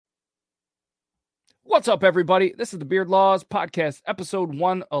What's up, everybody? This is the Beard Laws Podcast, episode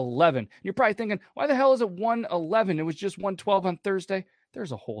 111. You're probably thinking, why the hell is it 111? It was just 112 on Thursday.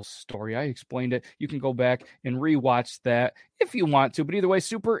 There's a whole story. I explained it. You can go back and rewatch that if you want to. But either way,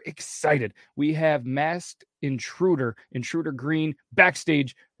 super excited. We have Masked Intruder Green,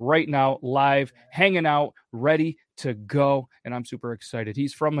 backstage right now, live, hanging out, ready to go. And I'm super excited.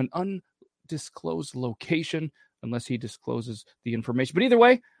 He's from an undisclosed location, unless he discloses the information. But either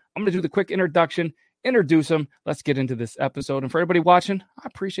way, I'm going to do the quick introduction, introduce him. Let's get into this episode. And for everybody watching, I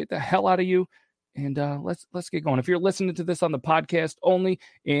appreciate the hell out of you. And let's get going. If you're listening to this on the podcast only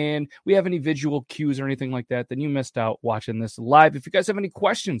and we have any visual cues or anything like that, then you missed out watching this live. If you guys have any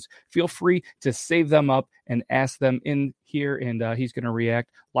questions, feel free to save them up and ask them in here, and he's going to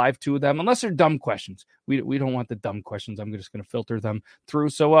react live to them, unless they're dumb questions. We don't want the dumb questions. I'm just going to filter them through.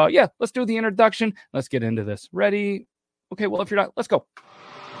 So, yeah, let's do the introduction. Let's get into this. Ready? Okay, well, if you're not, let's go.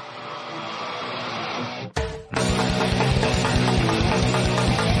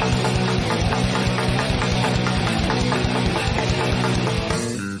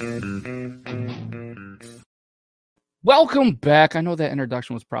 Welcome back. I know that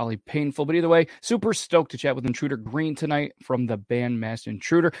introduction was probably painful, but either way, super stoked to chat with Intruder Green tonight from the band Masked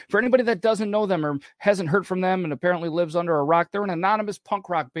Intruder. For anybody that doesn't know them or hasn't heard from them and apparently lives under a rock, they're an anonymous punk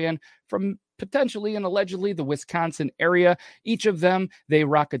rock band from potentially and allegedly the Wisconsin area. Each of them, they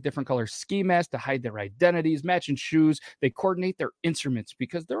rock a different color ski mask to hide their identities, matching shoes. They coordinate their instruments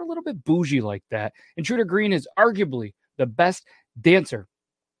because they're a little bit bougie like that. Intruder Green is arguably the best dancer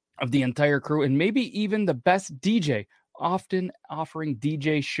of the entire crew, and maybe even the best DJ, often offering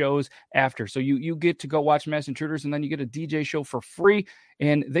DJ shows after. So you get to go watch Masked Intruders, and then you get a DJ show for free,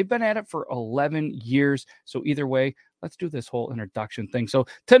 and they've been at it for 11 years. So either way, let's do this whole introduction thing. So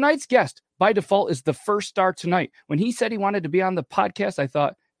tonight's guest, by default, is the first star tonight. When he said he wanted to be on the podcast, I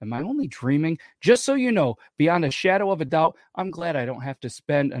thought, am I only dreaming? Just so you know, beyond a shadow of a doubt, I'm glad I don't have to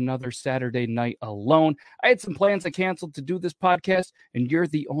spend another Saturday night alone. I had some plans I canceled to do this podcast, and you're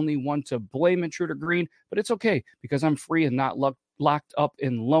the only one to blame, Intruder Green, but it's okay because I'm free and not locked up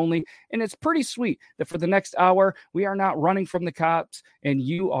and lonely. And it's pretty sweet that for the next hour, we are not running from the cops, and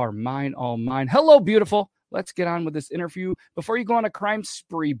you are mine, all mine. Hello, beautiful. Let's get on with this interview. Before you go on a crime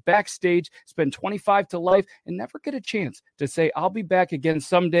spree backstage, spend 25 to life, and never get a chance to say, I'll be back again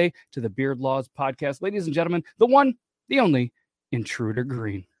someday to the Beard Laws Podcast. Ladies and gentlemen, the one, the only, Intruder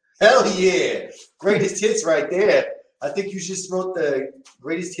Green. Hell yeah. Greatest hits right there. I think you just wrote the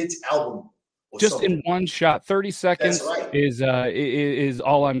greatest hits album. Just something. In one shot, 30 seconds right. is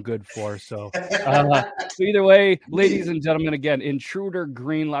all I'm good for. So either way, ladies and gentlemen, again, Intruder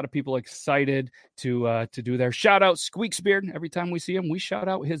Green. A lot of people excited to do their shout out Squeak's beard. Every time we see him, we shout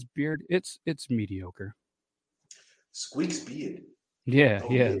out his beard. It's mediocre. Squeak's beard. Yeah,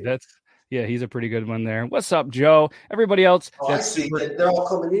 he's a pretty good one there. What's up, Joe? Everybody else. I see that they're all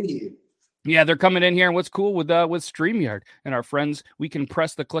coming in here. Yeah, they're coming in here, and what's cool with StreamYard and our friends, we can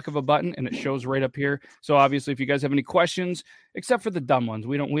press the click of a button and it shows right up here. So obviously, if you guys have any questions, except for the dumb ones,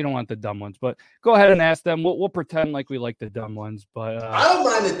 we don't want the dumb ones, but go ahead and ask them. We'll pretend like we like the dumb ones, but I don't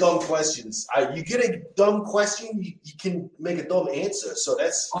mind the dumb questions. You get a dumb question, you can make a dumb answer, so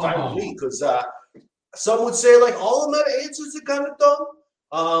that's fine with me. Because some would say like all of my answers are kind of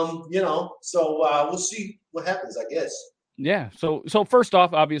dumb, So we'll see what happens, I guess. Yeah. So first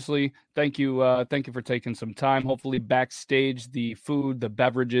off, obviously, thank you for taking some time. Hopefully, backstage, the food, the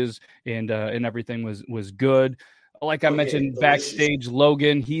beverages, and everything was good. Like I mentioned, backstage,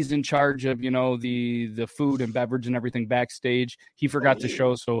 Logan, he's in charge of the food and beverage and everything backstage. He forgot to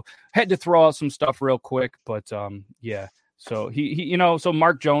show, so had to throw out some stuff real quick. But yeah. So he so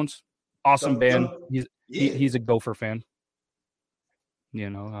Mark Jones, awesome band. He's a Gopher fan.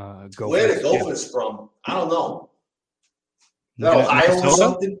 Gophers. Where the Gophers from? I don't know. Ohio or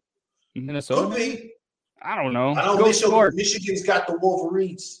something? Minnesota? Could be. I don't know. I know Michigan's got the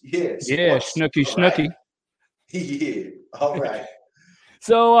Wolverines. Yes. Yeah, Snooky. Yeah. All right.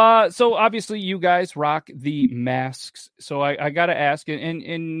 So obviously you guys rock the masks. So I got to ask,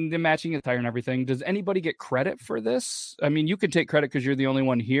 in the matching attire and everything, does anybody get credit for this? I mean, you can take credit because you're the only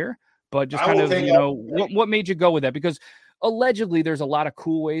one here, but just kind of, what made you go with that? Because allegedly, there's a lot of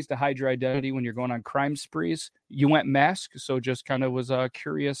cool ways to hide your identity when you're going on crime sprees. You went mask, so just kind of was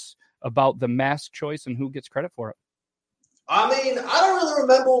curious about the mask choice and who gets credit for it. I mean, I don't really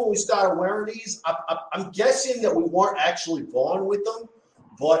remember when we started wearing these. I'm guessing that we weren't actually born with them,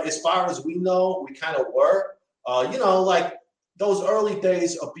 but as far as we know, we kind of were. Like those early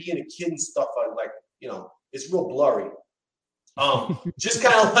days of being a kid and stuff, it's real blurry. Just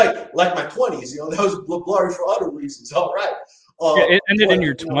kind of like my 20s, that was blurry for other reasons. All right. It ended in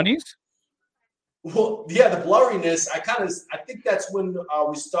your 20s? Well, yeah, the blurriness. I think that's when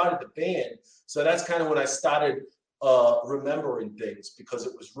we started the band. So that's kind of when I started remembering things because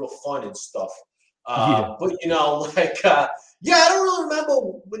it was real fun and stuff. Yeah. But yeah, I don't really remember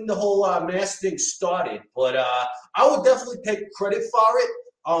when the whole mask thing started, but I would definitely take credit for it.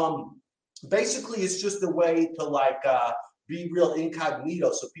 Basically, it's just a way to be real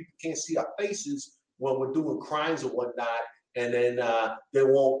incognito, so people can't see our faces when we're doing crimes or whatnot, and then they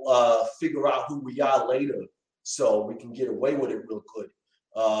won't figure out who we are later, so we can get away with it real good.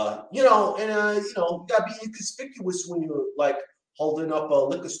 You gotta be inconspicuous when you're like holding up a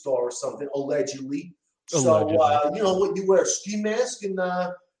liquor store or something, allegedly. So Allegedly. what you wear a ski mask and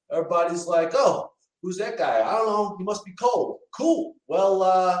everybody's like, "Oh, who's that guy? I don't know. He must be cold." Cool.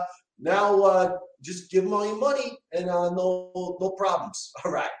 Well, now just give them all your money and no problems.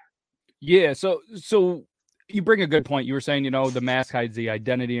 All right. Yeah. So you bring a good point. You were saying, the mask hides the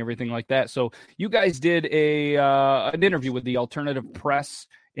identity and everything like that. So you guys did an interview with the Alternative Press,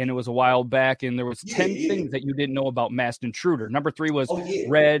 and it was a while back, and there was 10 things that you didn't know about Masked Intruder. Number 3 was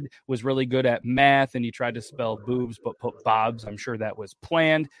Red was really good at math, and he tried to spell boobs but put bobs. I'm sure that was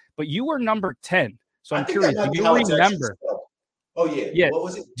planned. But you were number 10. So I'm curious, do you remember? Oh, yeah. Yeah. What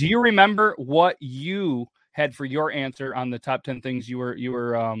was it? Do you remember what you had for your answer on the top 10 things you were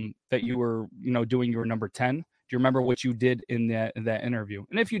doing your number 10? Do you remember what you did in that interview?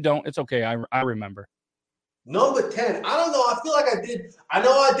 And if you don't, it's okay. I remember. Number 10. I don't know. I feel like I did. I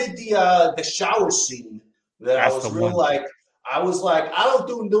know I did the shower scene that That's I was the real one. like. I was like, I don't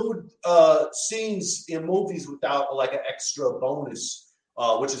do nude scenes in movies without like an extra bonus,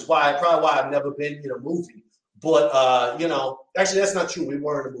 which is probably why I've never been in a movie. But actually, that's not true. We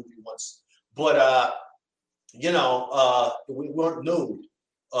were in a movie once, but we weren't nude,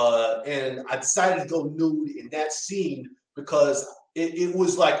 and I decided to go nude in that scene because it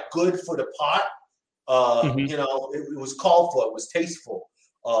was like good for the part. It was called for. It was tasteful.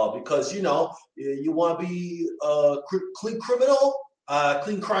 Because you want to be clean criminal,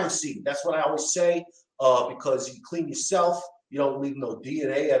 clean crime scene. That's what I always say. Because you clean yourself, you don't leave no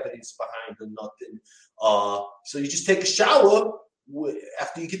DNA evidence behind or nothing. So you just take a shower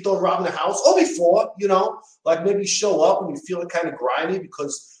after you get done robbing the house, or before, like maybe show up and you feel kind of grimy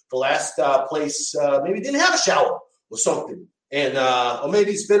because the last place maybe didn't have a shower or something. And or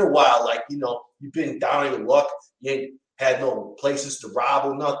maybe it's been a while, like you've been down in your luck, you ain't had no places to rob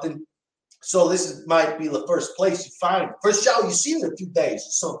or nothing. So might be the first place you find, first shower you see in a few days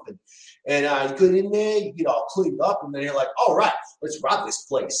or something. And you get in there, you get all cleaned up, and then you're like, all right, let's rob this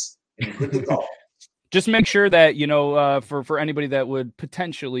place. And you're good to go. Just make sure that, for anybody that would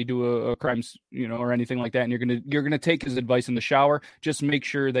potentially do a crime, or anything like that, and you're gonna take his advice in the shower, just make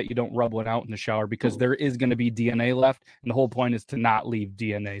sure that you don't rub one out in the shower because there is going to be DNA left, and the whole point is to not leave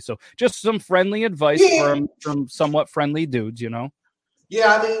DNA. So just some friendly advice from somewhat friendly dudes, Yeah,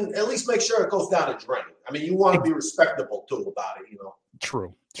 I mean, at least make sure it goes down the drain. I mean, you want to be respectable too about it,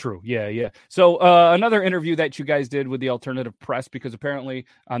 True. Yeah. So another interview that you guys did with the Alternative Press, because apparently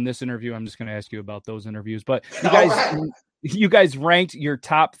on this interview, I'm just going to ask you about those interviews, but you guys ranked your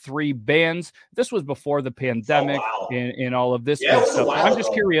top 3 bands. This was before the pandemic and all of this good stuff. I'm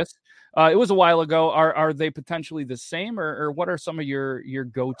just curious. It was a while ago. Are they potentially the same, or what are some of your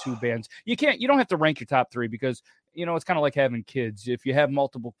go-to bands? You don't have to rank your top 3 because it's kind of like having kids. If you have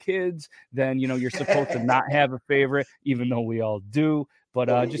multiple kids, then you're supposed to not have a favorite, even though we all do. But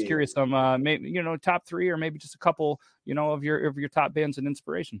just curious, maybe top 3 or maybe just a couple, of your top bands and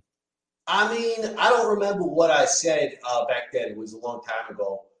inspiration. I mean, I don't remember what I said back then. It was a long time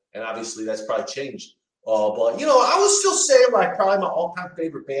ago, and obviously that's probably changed. But I would still say like probably my all-time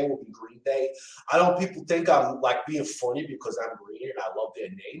favorite band would be Green Day. I know people think I'm like being funny because I'm green and I love their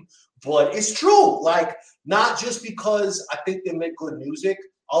name, but it's true. Like not just because I think they make good music,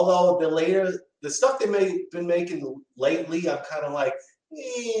 although the stuff been making lately, I'm kind of like,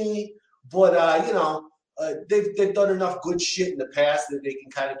 but they've done enough good shit in the past that they can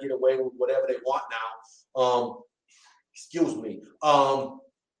kind of get away with whatever they want now. Excuse me.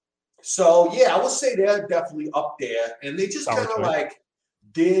 So yeah, I would say they're definitely up there, and they just kind of like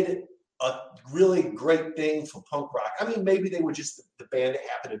did a really great thing for punk rock. I mean, maybe they were just the band that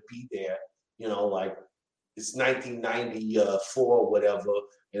happened to be there, like it's 1994 or whatever,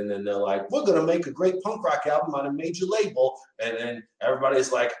 and then they're like, we're gonna make a great punk rock album on a major label, and then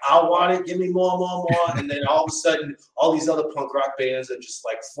everybody's like, I want it, give me more, and then all of a sudden, all these other punk rock bands are just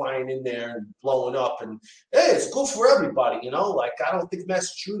like flying in there and blowing up, and hey, it's good for everybody, Like I don't think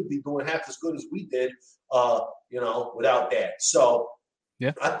Masked Intruder would be doing half as good as we did, without that. So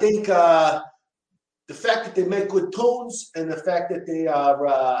yeah, I think the fact that they make good tunes and the fact that they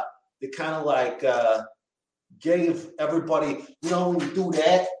are they kind of like gave everybody, when you do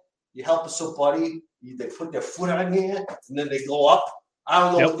that, you help somebody, they put their foot on here and then they go up. I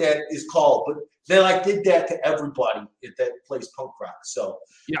don't know what that is called, but they like did that to everybody that plays punk rock. So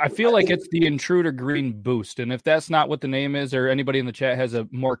yeah, I feel like it's the Intruder Green Boost. And if that's not what the name is, or anybody in the chat has a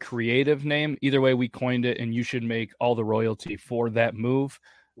more creative name, either way we coined it, and you should make all the royalty for that move.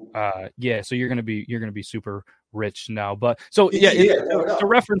 So you're gonna be super rich now. But so to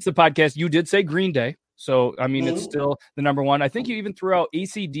reference the podcast, you did say Green Day. So I mean it's still the number one. I think you even threw out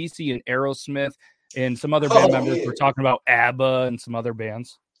AC/DC and Aerosmith and some other band members were talking about ABBA and some other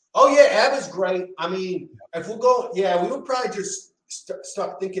bands. Oh yeah, ABBA's great. I mean, if we'll go, we would probably just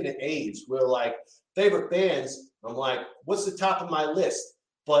start thinking in age. We're like favorite bands. I'm like, what's the top of my list?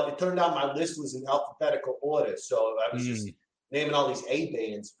 But it turned out my list was in alphabetical order, so I was just naming all these A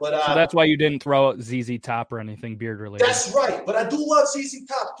bands. But so that's why you didn't throw out ZZ Top or anything beard related. That's right. But I do love ZZ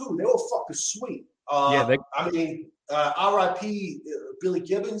Top too. They were fucking sweet. R.I.P. Billy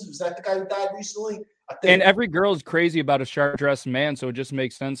Gibbons. Was that the guy who died recently? I think. And every girl is crazy about a sharp dressed man, so it just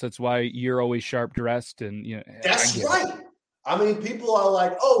makes sense. That's why you're always sharp dressed, and that's right. I mean, people are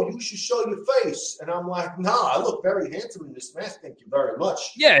like, "Oh, you should show your face," and I'm like, "Nah, I look very handsome in this mask. Thank you very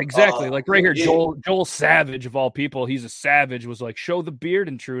much." Yeah, exactly. Like right here, Joel Savage of all people, he's a savage. Was like, "Show the beard,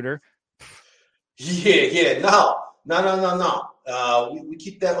 Intruder." No. We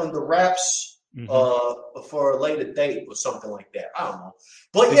keep that under wraps for a later date or something like that. I don't know,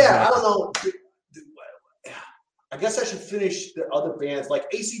 but I don't know. I guess I should finish the other bands. Like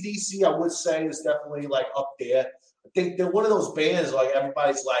AC/DC, I would say is definitely like up there. I think they're one of those bands like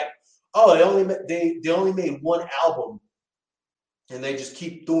everybody's like, oh, they only made one album, and they just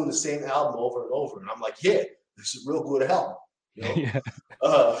keep doing the same album over and over. And I'm like, this is a real good album.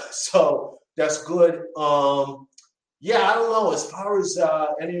 So that's good. I don't know. As far as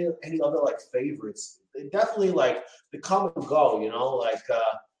any other like favorites, they definitely like they come and go.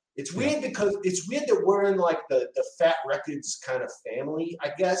 It's weird because it's weird that we're in like the Fat Records kind of family,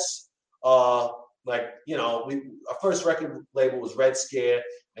 I guess. Our first record label was Red Scare,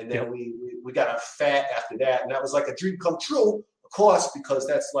 and then we got a Fat after that, and that was like a dream come true, of course, because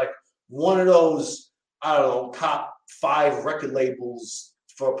that's like one of those, I don't know, top 5 record labels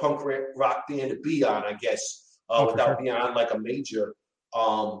for a punk rock band to be on, I guess, without being on like a major.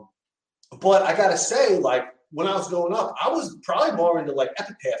 But I gotta say, like, when I was growing up, I was probably more into like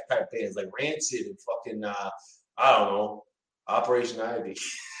Epitaph type bands, like Rancid and fucking I don't know, Operation Ivy.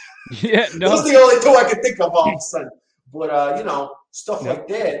 Those are the only 2 I can think of all of a sudden. But stuff like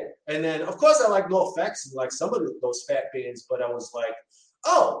that. And then of course I like NoFX and like some of those Fat bands, but I was like,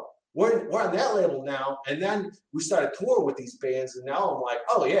 oh, we're on that label now. And then we started touring with these bands, and now I'm like,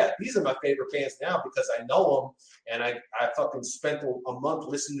 oh yeah, these are my favorite bands now because I know them, and I fucking spent a month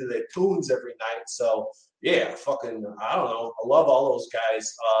listening to their tunes every night. So yeah, fucking, I don't know. I love all those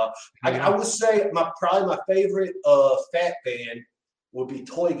guys. I would say probably my favorite Fat band would be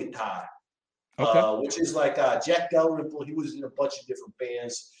Toy Guitar, which is like Jack Dalrymple. He was in a bunch of different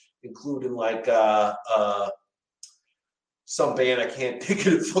bands, including like some band I can't think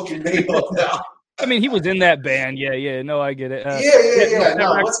of the fucking name of now. I mean, he was in that band. Yeah. No, I get it.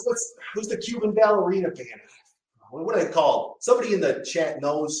 No, who's the Cuban ballerina band? What are they called? Somebody in the chat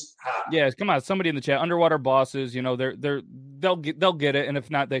knows how. Yeah, come on. Somebody in the chat. Underwater Bosses. They'll get it, and if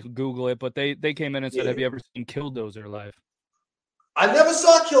not, they could Google it. But they came in and said, "Have you ever seen Killdozer live?" I never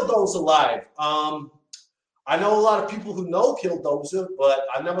saw Killdozer live. I know a lot of people who know Killdozer, but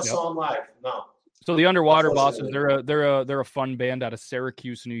I never saw them live. No. So the Underwater Bosses, they're a fun band out of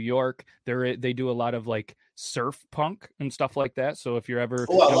Syracuse, New York. They do a lot of like surf punk and stuff like that. So if you're ever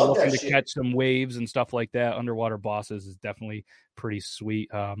looking to catch some waves and stuff like that, Underwater Bosses is definitely pretty sweet.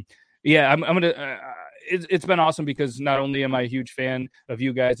 I'm gonna. It's been awesome because not only am I a huge fan of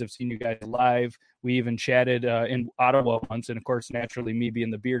you guys, I've seen you guys live. We even chatted in Ottawa once, and of course, naturally, me being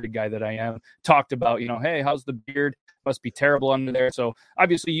the bearded guy that I am, talked about, hey, how's the beard? Must be terrible under there. So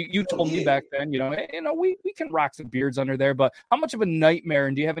obviously, you told me back then, we can rock some beards under there. But how much of a nightmare?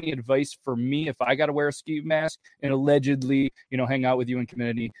 And do you have any advice for me if I got to wear a ski mask and allegedly, hang out with you and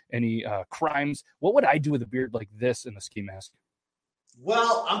commit any crimes? What would I do with a beard like this in a ski mask?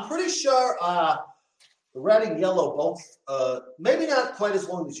 Well, I'm pretty sure the red and yellow both, maybe not quite as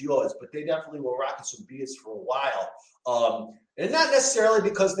long as yours, but they definitely were rocking some beards for a while. And not necessarily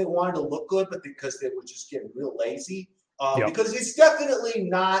because they wanted to look good, but because they were just getting real lazy. Because it's definitely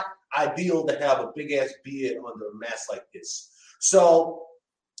not ideal to have a big-ass beard under a mask like this. So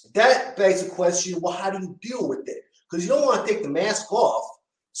that begs the question, well, how do you deal with it? Because you don't want to take the mask off.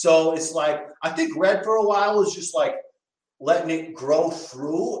 So it's like, I think red for a while was just like, letting it grow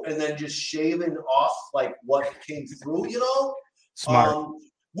through and then just shaving off like what came through, Smart.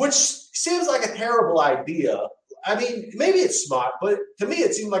 which seems like a terrible idea. I mean, maybe it's smart, but to me,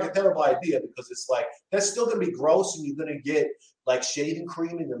 it seemed like a terrible idea because it's like that's still going to be gross, and you're going to get like shaving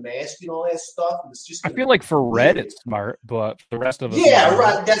cream in the mask and all that stuff. And it's just. I feel like for Red, it's smart, but for the rest of us, yeah,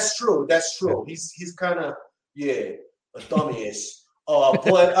 right. That's true. That's true. Yeah. He's kind of a dummy-ish.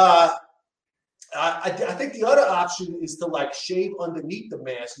 But I think the other option is to like shave underneath the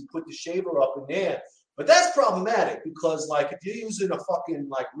mask and put the shaver up in there. But that's problematic because like if you're using a fucking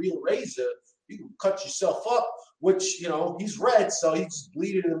like real razor, you can cut yourself up, which, he's Red, so he's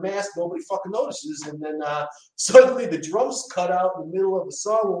bleeding in the mask. Nobody fucking notices. And then suddenly the drums cut out in the middle of the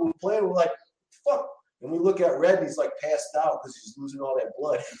song when we play. We're like, fuck. And we look at Red and he's like passed out because he's losing all that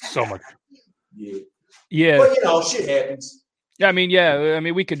blood. So much. Yeah. But, shit happens. Yeah, I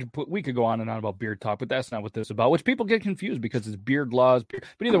mean, we could go on and on about beard talk, but that's not what this is about. Which people get confused because it's beard laws. But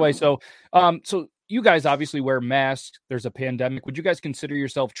either way, so you guys obviously wear masks. There's a pandemic. Would you guys consider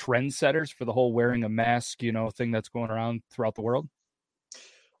yourself trendsetters for the whole wearing a mask, thing that's going around throughout the world?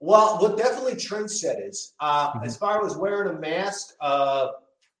 Well, we're definitely trendsetters. As far as wearing a mask, I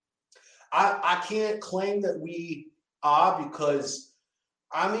can't claim that we are because,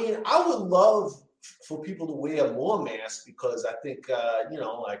 I mean, I would love for people to wear more masks because I think,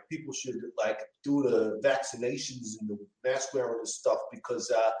 like people should like do the vaccinations and the mask wearing and stuff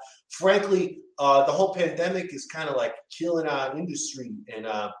because, frankly, the whole pandemic is kind of like killing our industry and,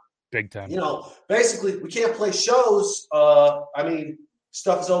 big time. Basically we can't play shows. I mean,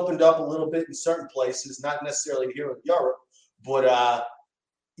 stuff has opened up a little bit in certain places, not necessarily here in Europe, but,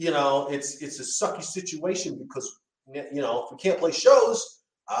 it's a sucky situation because, if we can't play shows,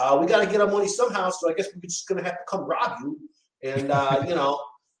 we got to get our money somehow. So I guess we're just going to have to come rob you. And,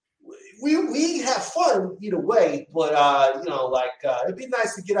 we have fun either way, but, it'd be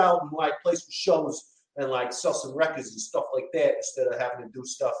nice to get out and like play some shows and like sell some records and stuff like that instead of having to do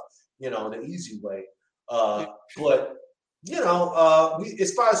stuff, the easy way. But,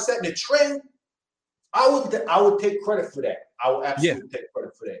 as far as setting a trend, I would take credit for that. I will absolutely take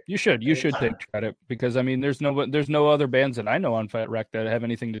credit for that. You should take credit because I mean, there's no other bands that I know on Fat Wreck that have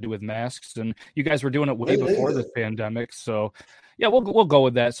anything to do with masks, and you guys were doing it way before this pandemic. So, yeah, we'll go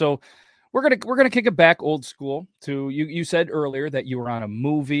with that. So, we're gonna kick it back old school to you. You said earlier that you were on a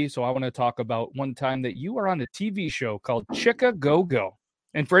movie, so I want to talk about one time that you were on a TV show called Chicka Go Go.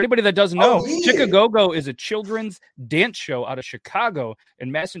 And for anybody that doesn't know, Chicka Go Go is a children's dance show out of Chicago. And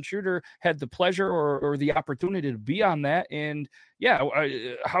Mass Intruder had the pleasure or the opportunity to be on that. And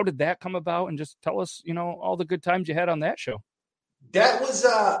how did that come about? And just tell us, all the good times you had on that show. That was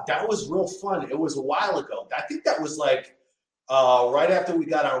real fun. It was a while ago. I think that was like right after we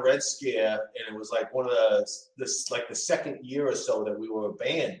got our Red Scare, and it was like one of the second year or so that we were a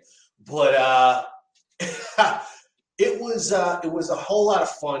band. But It was a whole lot of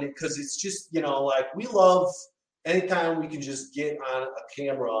fun because it's just, like we love anytime we can just get on a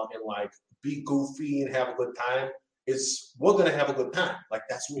camera and like be goofy and have a good time. We're going to have a good time. Like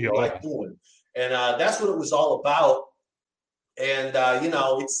that's what we like doing. And that's what it was all about. And,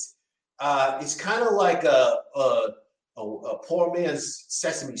 it's kind of like a poor man's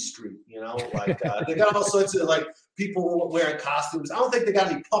Sesame Street, like they got all sorts of like people wearing costumes. I don't think they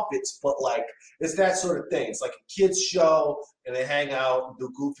got any puppets, but like it's that sort of thing. It's like a kids show and they hang out and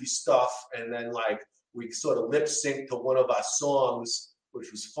do goofy stuff. And then like we sort of lip sync to one of our songs,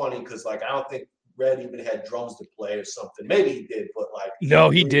 which was funny because like I don't think Red even had drums to play or something. Maybe he did, but like no,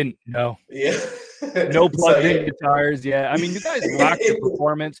 he didn't. No, yeah, no plugged-in guitars. Yeah, I mean, you guys rocked your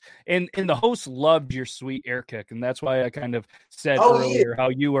performance, and the host loved your sweet air kick, and that's why I kind of said earlier how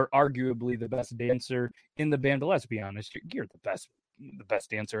you were arguably the best dancer in the band. But let's be honest, you're the best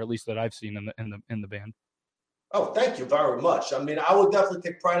dancer, at least that I've seen in the band. Oh, thank you very much. I mean, I would definitely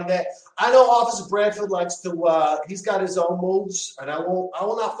take pride in that. I know Officer Bradford likes to. He's got his own moves, and I will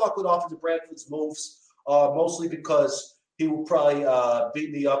not fuck with Officer Bradford's moves. Mostly because he will probably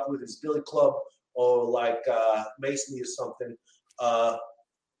beat me up with his billy club or like mace me or something.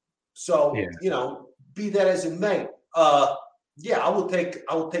 Be that as it may. I will take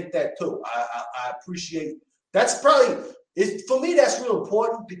that too. I appreciate. That's probably. For me, that's real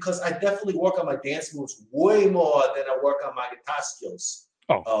important because I definitely work on my dance moves way more than I work on my guitar skills.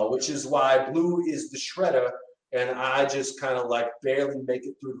 Which is why Blue is the shredder, and I just kind of like barely make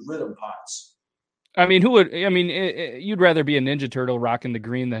it through the rhythm parts. I mean, you'd rather be a Ninja Turtle rocking the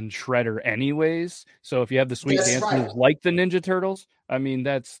green than Shredder anyways. So if you have the sweet dance moves like the Ninja Turtles, I mean,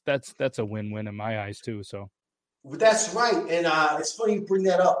 that's a win-win in my eyes too. So But that's right. And it's funny you bring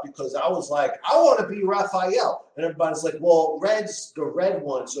that up because I was like, I want to be Raphael. And everybody's like, well, Red's the red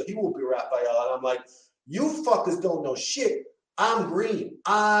one, so he will be Raphael. And I'm like, you fuckers don't know shit. I'm green.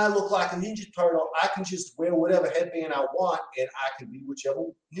 I look like a Ninja Turtle. I can just wear whatever headband I want and I can be whichever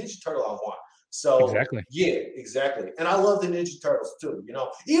Ninja Turtle I want. So, Exactly. yeah, exactly. And I love the Ninja Turtles too, you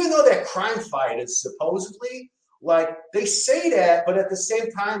know, even though they're crime fighters, supposedly, like they say that, but at the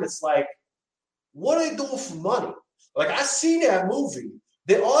same time, it's like, what are they doing for money? Like I see that movie.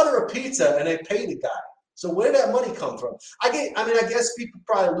 They order a pizza and they pay the guy. So where did that money come from? I guess people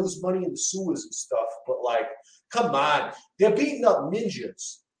probably lose money in the sewers and stuff, but like, come on. They're beating up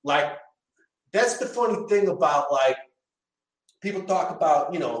ninjas. Like, that's the funny thing about like people talk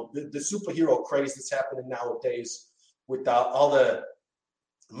about, you know, the superhero craze that's happening nowadays with all the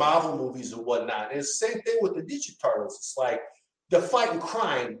Marvel movies and whatnot. And it's the same thing with the Ninja Turtles. It's like they're fighting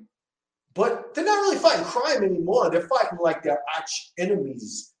crime, but they're not really fighting crime anymore. They're fighting like their arch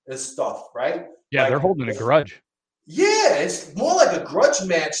enemies and stuff, right? Yeah, Like, they're holding a grudge. yeah, it's more like a grudge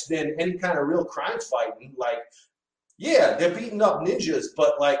match than any kind of real crime fighting. Like, yeah, they're beating up ninjas,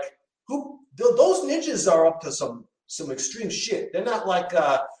 but like, those ninjas are up to some extreme shit. They're not like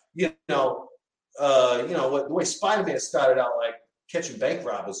what the way Spider-Man started out, like catching bank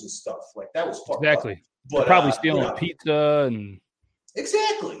robbers and stuff. Like that was fucked up. Exactly. They're But probably stealing pizza and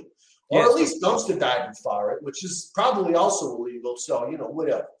exactly. Or at least dumpster diving for it, which is probably also illegal. So, you know,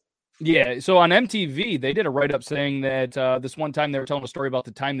 whatever. yeah. So on MTV, they did a write up saying that this one time they were telling a story about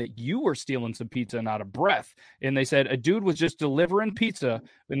the time that you were stealing some pizza and out of breath. And they said a dude was just delivering pizza.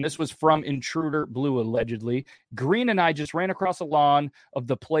 And this was from Intruder Blue, allegedly. Green and I just ran across the lawn of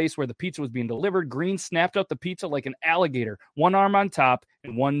the place where the pizza was being delivered. Green snapped up the pizza like an alligator, one arm on top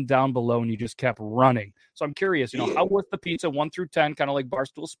and one down below. And you just kept running. So I'm curious, how was the pizza 1 through 10, kind of like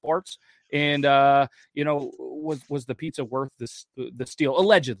Barstool Sports? And, was the pizza worth the steal,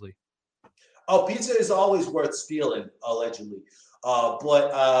 allegedly? Oh, pizza is always worth stealing, allegedly.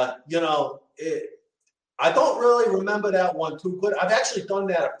 I don't really remember that one too good. I've actually done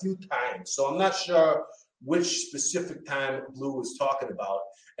that a few times, so I'm not sure which specific time Blue was talking about.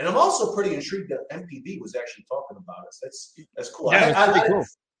 And I'm also pretty intrigued that MTV was actually talking about us. That's cool. Yeah, that's pretty cool.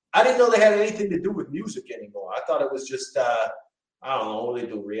 I didn't know they had anything to do with music anymore. I thought it was just I don't know what they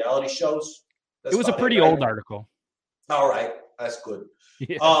do, reality shows. It was a pretty old article. All right, that's good.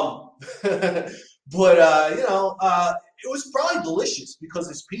 Yeah. It was probably delicious because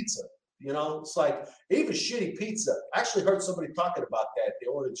it's pizza. You know, it's like even shitty pizza. I actually heard somebody talking about that. They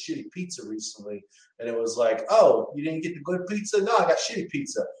ordered shitty pizza recently, and it was like, "Oh, you didn't get the good pizza? No, I got shitty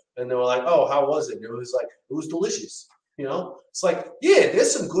pizza." And they were like, "Oh, how was it?" And it was like, "It was delicious." You know, it's like, yeah,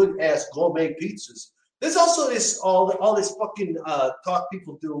 there's some good ass gourmet pizzas. There's also this all this fucking talk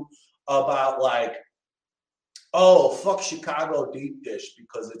people do about like, oh, fuck Chicago deep dish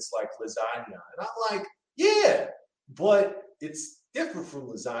because it's like lasagna. And I'm like, yeah, but it's different from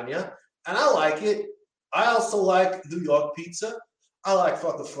lasagna. And I like it. I also like New York pizza. I like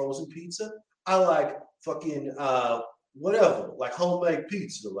fucking frozen pizza. I like fucking whatever, like homemade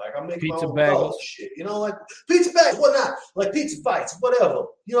pizza. Like I make pizza my own shit. You know, like pizza bags, whatnot. Like pizza bites, whatever.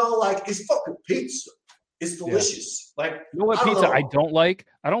 You know, like it's fucking pizza. It's delicious. Yeah. Like you know what pizza I don't like?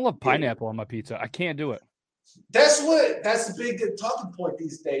 I don't love pineapple on my pizza. I can't do it. That's the big talking point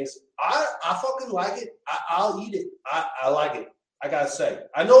these days. I fucking like it. I'll eat it. I like it. I gotta say.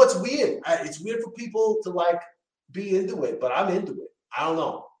 I know it's weird. It's weird for people to like be into it, but I'm into it. I don't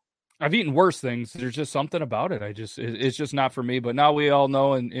know. I've eaten worse things. There's just something about it. It's just not for me. But now we all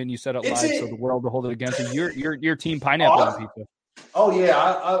know, and you said it live, so the world will hold it against you. You're team pineapple on pizza. Oh yeah,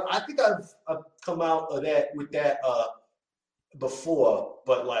 I think I've come out of that with that before,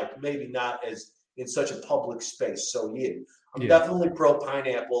 but like maybe not as in such a public space. So yeah, I'm definitely pro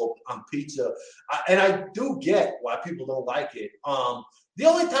pineapple on pizza, and I do get why people don't like it. The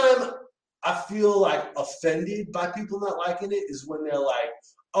only time I feel like offended by people not liking it is when they're like,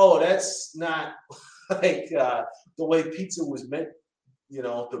 "Oh, that's not like the way pizza was meant,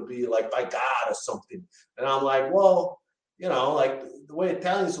 to be like by God or something." And I'm like, well, like the way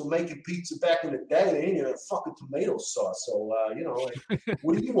Italians were making pizza back in the day, they didn't even have fucking tomato sauce. So,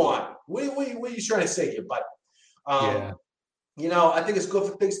 what do you want? What are you trying to say here, bud? I think it's good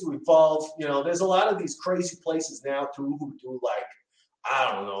for things to evolve. There's a lot of these crazy places now, too, who do like,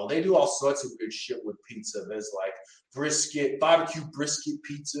 I don't know, they do all sorts of weird shit with pizza. There's like barbecue brisket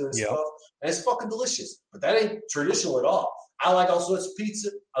pizza and stuff. And it's fucking delicious. But that ain't traditional at all. I like all sorts of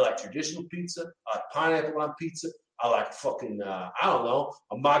pizza. I like traditional pizza. I like pineapple on pizza. I like fucking, I don't know,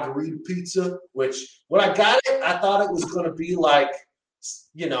 a margarita pizza, which when I got it, I thought it was going to be like,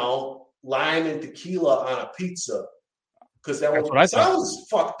 lime and tequila on a pizza because that That's would what I thought. sounds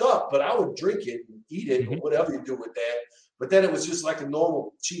fucked up, but I would drink it and eat it or whatever you do with that. But then it was just like a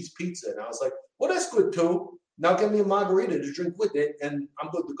normal cheese pizza, and I was like, well, that's good too. Now give me a margarita to drink with it, and I'm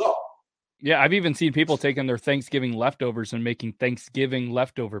good to go. Yeah, I've even seen people taking their Thanksgiving leftovers and making Thanksgiving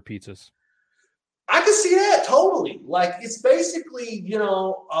leftover pizzas. I can see that totally. Like it's basically,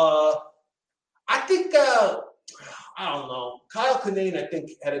 I think I don't know. Kyle Kinane, I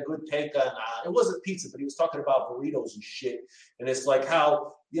think, had a good take on it wasn't pizza, but he was talking about burritos and shit. And it's like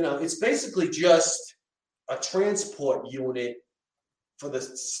how, it's basically just a transport unit for the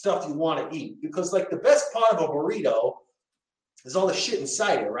stuff you want to eat. Because like the best part of a burrito is all the shit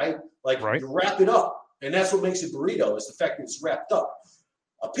inside it, right? Like you wrap it up. And that's what makes a burrito is the fact that it's wrapped up.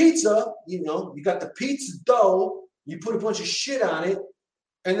 A pizza, you got the pizza dough, you put a bunch of shit on it,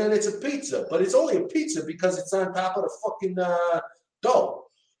 and then it's a pizza. But it's only a pizza because it's on top of the fucking dough.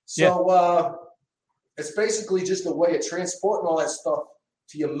 So it's basically just a way of transporting all that stuff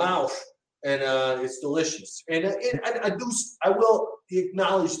to your mouth, and it's delicious. And I will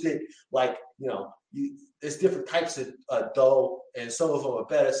acknowledge that, like, there's different types of dough, and some of them are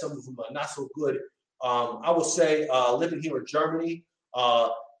better, some of them are not so good. I will say, living here in Germany,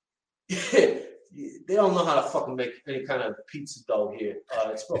 they don't know how to fucking make any kind of pizza dough here.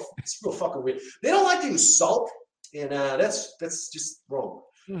 It's real fucking weird. They don't like to use salt, and that's just wrong.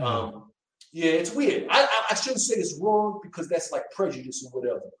 Yeah, it's weird. I shouldn't say it's wrong because that's like prejudice or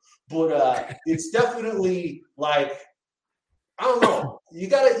whatever. But it's definitely like, I don't know. You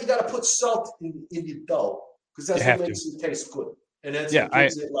gotta put salt in your dough because that's what makes it taste good, and that's what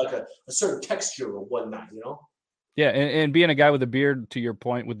gives it like a certain texture or whatnot. Yeah, and being a guy with a beard, to your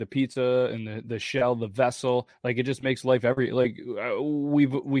point, with the pizza and the shell, the vessel, like it just makes life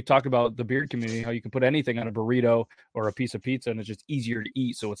we talked about the beard community, how you can put anything on a burrito or a piece of pizza and it's just easier to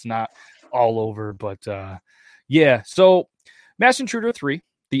eat, so it's not all over. But so Masked Intruder 3,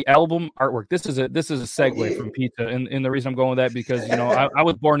 the album artwork. This is a segue from pizza, and the reason I'm going with that because I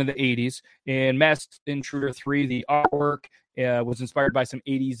was born in the 80s, and Masked Intruder 3, the artwork was inspired by some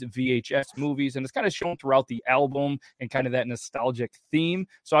 80s VHS movies, and it's kind of shown throughout the album and kind of that nostalgic theme.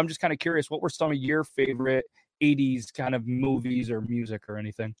 So I'm just kind of curious, what were some of your favorite 80s kind of movies or music or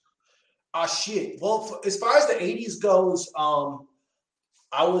anything? Shit. Well, as far as the 80s goes, I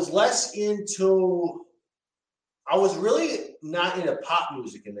was really not into pop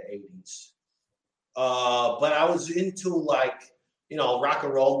music in the 80s. But I was into rock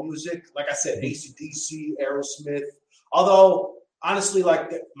and roll music. Like I said, AC/DC, Aerosmith. Although, honestly, my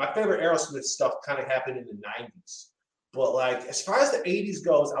favorite Aerosmith stuff kind of happened in the 90s. But, as far as the 80s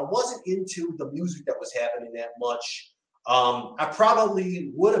goes, I wasn't into the music that was happening that much. I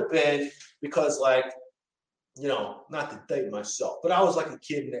probably would have been because, not to date myself, but I was like a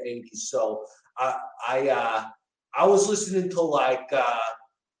kid in the 80s. So, I was listening to, I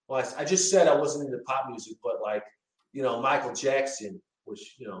just said I wasn't into pop music, but, Michael Jackson,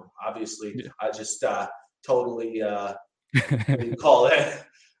 which, obviously I just totally, what do you call that?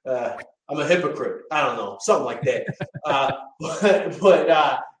 I'm a hypocrite. I don't know, something like that. But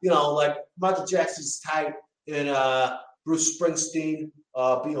Michael Jackson's tight, and Bruce Springsteen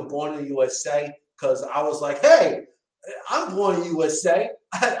being born in the USA, because I was like, hey, I'm born in the USA.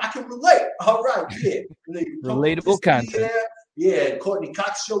 I can relate. All right, yeah. Relatable content. Yeah, and Courtney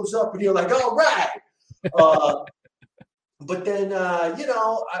Cox shows up, and you're like, all right. But then, I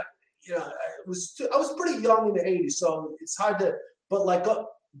was pretty young in the 80s, so it's hard to, but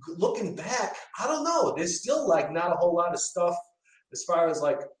looking back, I don't know. There's still not a whole lot of stuff as far as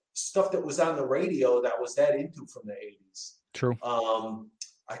stuff that was on the radio that was that into from the 80s. True.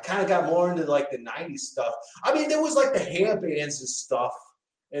 I kind of got more into the 90s stuff. I mean, there was the hair bands and stuff,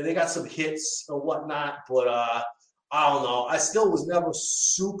 and they got some hits or whatnot, but I don't know. I still was never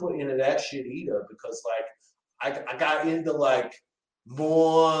super into that shit either because I got into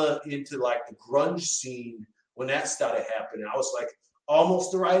more into the grunge scene when that started happening. I was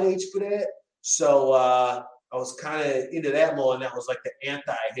almost the right age for that. So I was kind of into that more, and that was the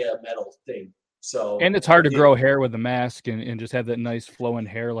anti-hair metal thing. So, and it's hard to grow hair with a mask and just have that nice flowing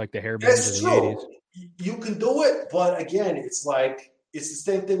hair like the hair bands of the 80s. You can do it, but again, it's it's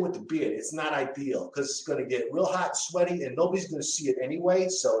the same thing with the beard. It's not ideal because it's going to get real hot and sweaty, and nobody's going to see it anyway.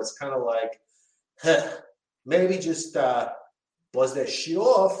 So it's kind of maybe just buzz that shit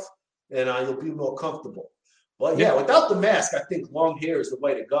off, and you'll be more comfortable. But yeah, without the mask, I think long hair is the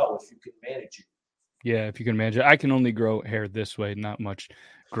way to go if you can manage it. Yeah, if you can manage it. I can only grow hair this way, not much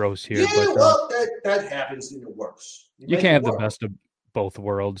grows here. Yeah, but, well, that happens and it works. You can't have the best of both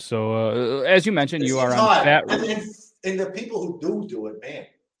worlds. So as you mentioned, you are on fat. And the people who do it, man,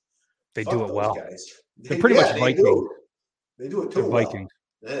 They do Fuck it those well. guys. They're pretty much They Vikings. do. They do it They're too Vikings.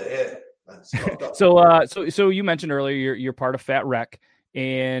 well. Yeah. That's fucked up. So you mentioned earlier you're part of Fat Wreck,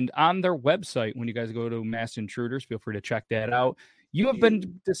 and on their website, when you guys go to Masked Intruders, feel free to check that out. You have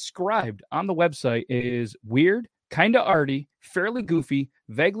been described on the website as weird, kind of arty, fairly goofy,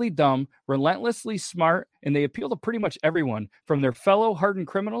 vaguely dumb, relentlessly smart, and they appeal to pretty much everyone, from their fellow hardened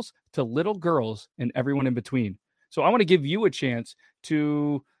criminals to little girls and everyone in between. So I want to give you a chance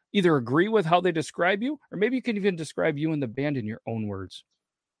to either agree with how they describe you, or maybe you can even describe you and the band in your own words.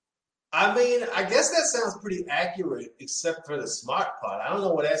 I mean, I guess that sounds pretty accurate, except for the smart part. I don't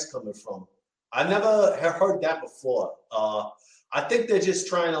know where that's coming from. I never have heard that before. I think they're just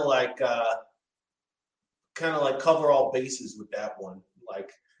trying to kind of like cover all bases with that one.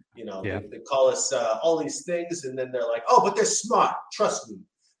 Like, they call us all these things, and then they're like, "Oh, but they're smart. Trust me."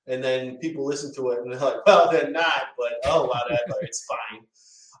 And then people listen to it, and they're like, "Well, they're not, but oh, whatever, it's fine."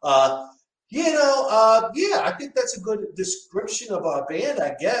 Yeah, I think that's a good description of our band,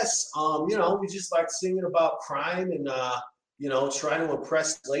 I guess. We just like singing about crime and trying to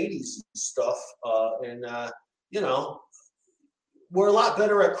impress ladies and stuff. We're a lot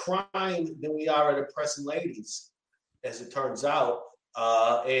better at crime than we are at impressing ladies, as it turns out.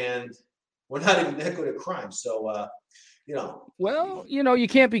 And we're not even that good at crime. So, Well, you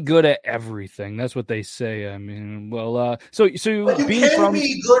can't be good at everything. That's what they say. I mean, so but you can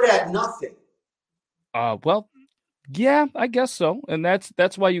be good at nothing. Well, yeah, I guess so. And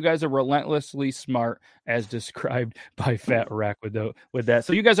that's why you guys are relentlessly smart, as described by Fat Wreck with that.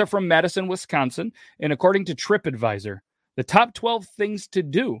 So you guys are from Madison, Wisconsin, and according to TripAdvisor, the top 12 things to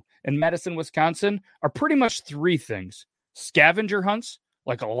do in Madison, Wisconsin are pretty much three things: scavenger hunts,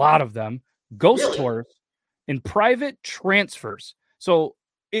 like a lot of them, ghost tours, and private transfers. So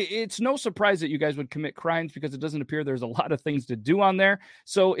it's no surprise that you guys would commit crimes, because it doesn't appear there's a lot of things to do on there.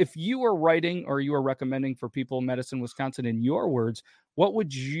 So if you were writing, or you were recommending for people in Madison, Wisconsin, in your words, what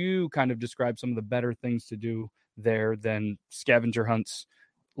would you kind of describe some of the better things to do there than scavenger hunts,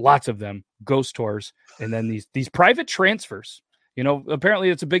 lots of them, ghost tours, and then these private transfers?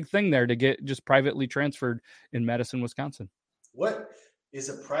 Apparently it's a big thing there to get just privately transferred in Madison, Wisconsin. What is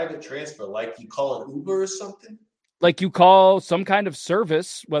a private transfer? Like you call an Uber or something? Like you call some kind of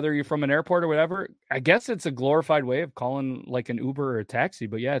service, whether you're from an airport or whatever. I guess it's a glorified way of calling like an Uber or a taxi,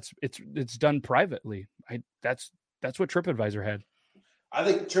 but yeah, it's done privately. That's what TripAdvisor had. I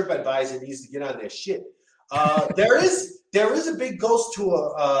think TripAdvisor needs to get on their shit. There is a big ghost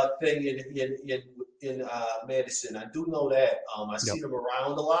tour thing in Madison. I do know that. I see them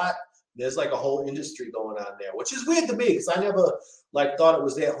around a lot. There's like a whole industry going on there, which is weird to me, because I never thought it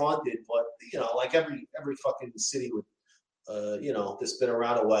was that haunted. But like every fucking city with that's been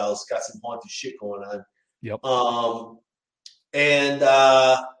around a while, it's got some haunted shit going on. Yep.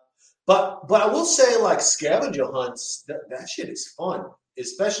 But I will say, like, scavenger hunts, that shit is fun,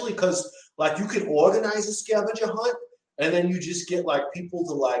 especially because like you can organize a scavenger hunt, and then you just get like people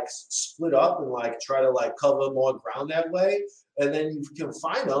to like split up and like try to like cover more ground that way. And then you can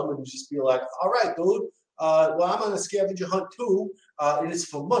find them and just be like, all right, dude, well, I'm on a scavenger hunt too, and it's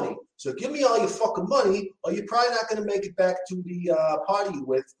for money. So give me all your fucking money, or you're probably not going to make it back to the party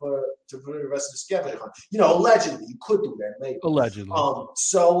for the rest of the scavenger hunt. Allegedly, you could do that, maybe. Allegedly.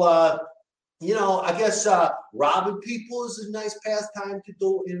 I guess robbing people is a nice pastime to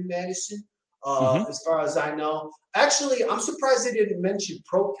do in Madison. As far as I know. Actually, I'm surprised they didn't mention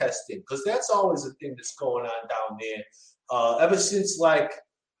protesting, because that's always a thing that's going on down there. Ever since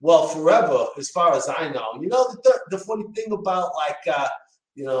forever, as far as I know. The funny thing about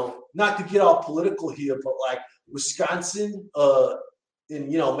not to get all political here, but like Wisconsin,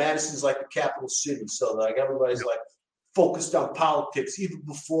 Madison's like the capital city, so like everybody's like focused on politics even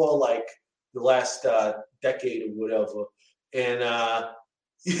before like the last decade or whatever, and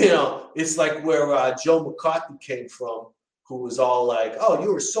it's like where Joe McCarthy came from, who was all like, "Oh,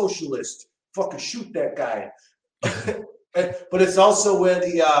 you're a socialist. Fucking shoot that guy." But it's also where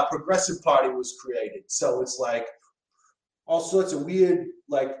the Progressive Party was created. So it's like all sorts of weird,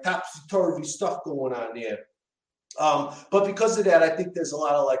 like topsy-turvy stuff going on there. But because of that, I think there's a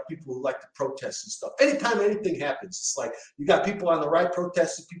lot of like people who like to protest and stuff. Anytime anything happens, it's like you got people on the right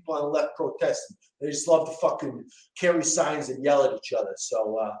protesting, people on the left protesting. They just love to fucking carry signs and yell at each other.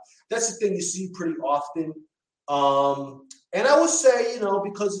 So that's the thing you see pretty often. And I would say,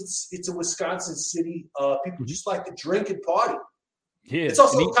 because it's a Wisconsin city, people just like to drink and party. Yeah, it's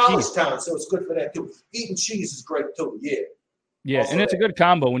also a college town, so it's good for that too. Eating cheese is great too. Yeah. Yeah, also, and it's a good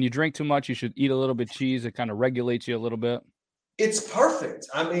combo. When you drink too much, you should eat a little bit of cheese. It kind of regulates you a little bit. It's perfect.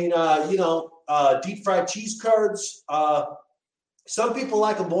 I mean, deep fried cheese curds, Some people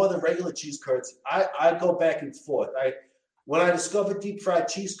like them more than regular cheese curds. I go back and forth. When I discovered deep fried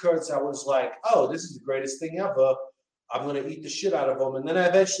cheese curds, I was like, oh, this is the greatest thing ever. I'm gonna eat the shit out of them. And then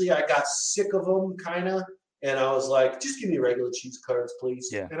eventually I got sick of them, kind of, and I was like, just give me regular cheese curds, please.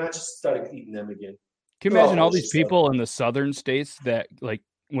 Yeah. And I just started eating them again. Can you imagine all these people in the southern states that like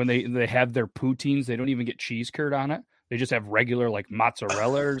when they have their poutines, they don't even get cheese curd on it. They just have regular like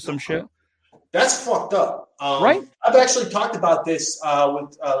mozzarella or some shit. That's fucked up. Right? I've actually talked about this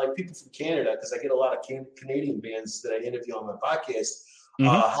with like people from Canada because I get a lot of Canadian bands that I interview on my podcast.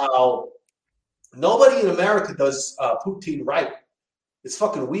 How nobody in America does poutine right. It's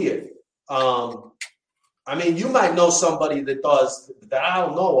fucking weird. I mean, you might know somebody that does that I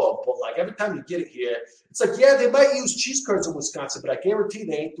don't know of, but like every time you get it here, it's like, yeah, they might use cheese curds in Wisconsin, but I guarantee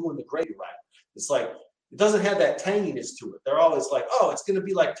they ain't doing the gravy right. It's like, it doesn't have that tanginess to it. They're always like, oh, it's going to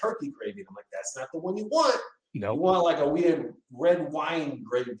be like turkey gravy. I'm like, that's not the one you want. No. You want like a weird red wine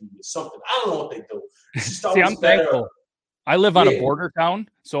gravy or something. I don't know what they do. See, I'm thankful. I live on a border town,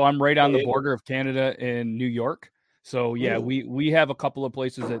 so I'm right on the border of Canada and New York. So, yeah, we have a couple of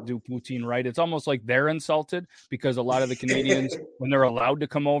places that do poutine right. It's almost like they're insulted because a lot of the Canadians, when they're allowed to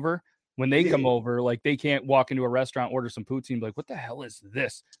come over, when they come over, like they can't walk into a restaurant, order some poutine, like, what the hell is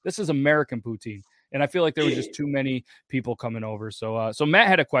this? This is American poutine. And I feel like there was just too many people coming over. So Matt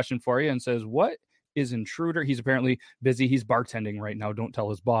had a question for you and says, what is Intruder? He's apparently busy. He's bartending right now. Don't tell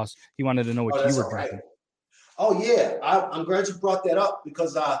his boss. He wanted to know what you were drinking. Oh, yeah. I'm glad you brought that up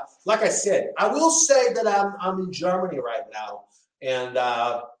because, like I said, I will say that I'm in Germany right now. And,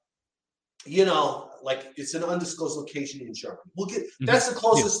 you know, like it's an undisclosed location in Germany. We'll get that's the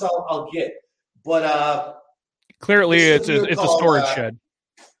closest I'll get. But clearly it's a storage shed.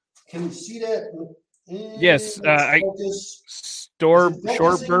 Can you see that? Yes.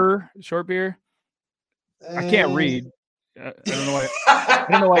 Short beer. I can't read. I don't know why. I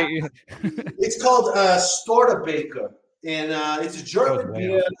don't know why. It's called Stortebaker, and it's a German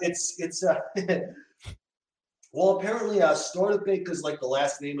beer. It's well, apparently Stortebaker is like the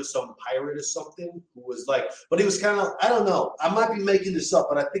last name of some pirate or something who was like, but he was kind of, I don't know. I might be making this up,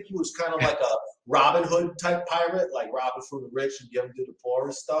 but I think he was kind of like a Robin Hood type pirate, like robbing from the rich and giving to the poor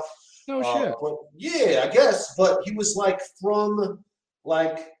and stuff. No shit. But yeah, I guess. But he was like from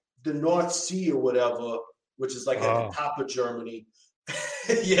like the North Sea or whatever, which is like at the top of Germany.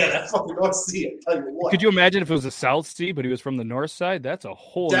 Yeah, that fucking North Sea. I tell you what. Could you imagine if it was the South Sea, but he was from the North side? That's a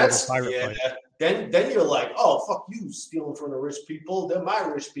whole other pirate fight. Then you're like, oh, fuck you, stealing from the rich people. They're my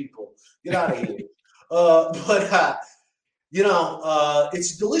rich people. Get out of here. You know,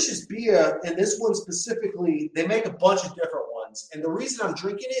 it's delicious beer, and this one specifically, they make a bunch of different ones. And the reason I'm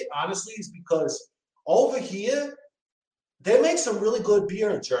drinking it, honestly, is because over here, they make some really good beer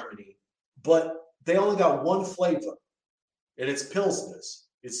in Germany, but they only got one flavor, and it's Pilsners.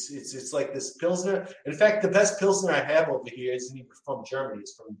 It's like this Pilsner. In fact, the best Pilsner I have over here isn't even from Germany.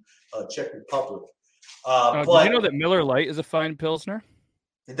 It's from Czech Republic. But do you know that Miller Lite is a fine Pilsner?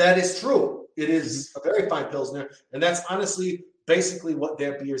 That is true. It is a very fine Pilsner, and that's honestly basically what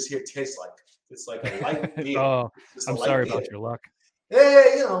their beers here taste like. It's like a light beer. I'm sorry about your luck.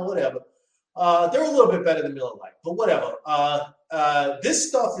 Hey, you know, whatever. They're a little bit better than Miller Lite, but whatever. This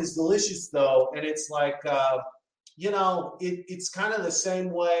stuff is delicious, though, and it's like, you know, it's kind of the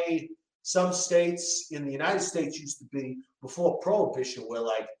same way some states in the United States used to be before Prohibition, where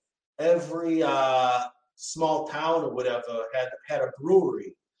like every small town or whatever had a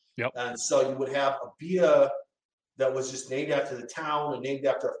brewery. Yep. And so you would have a beer that was just named after the town or named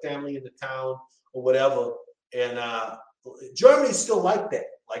after a family in the town or whatever. And Germany's still like that.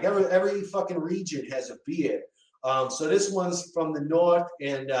 Like every fucking region has a beer. So this one's from the north,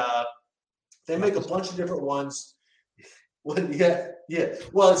 and they make a bunch of different ones. Well, yeah.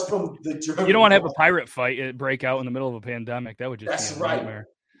 Well, it's from the German. You don't want to have a pirate fight break out in the middle of a pandemic. That would just be a nightmare.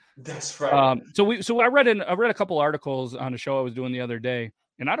 That's right. So I read a couple articles on a show I was doing the other day,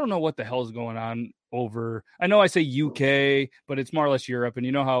 and I don't know what the hell is going on over. I know I say UK, but it's more or less Europe. And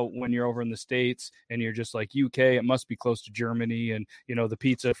you know how when you're over in the States and you're just like UK, it must be close to Germany, and you know the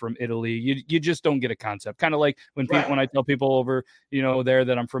pizza from Italy. You just don't get a concept. Kind of like when when I tell people over, you know, there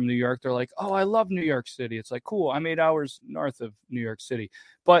that I'm from New York, they're like, "Oh, I love New York City." It's like, cool. I'm 8 hours north of New York City,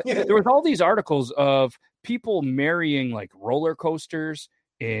 but there was all these articles of people marrying like roller coasters.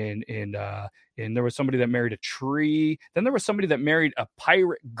 And there was somebody that married a tree. Then there was somebody that married a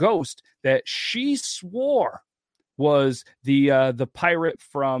pirate ghost that she swore was the pirate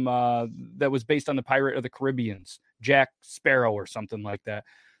from that was based on the Pirate of the Caribbeans, Jack Sparrow or something like that.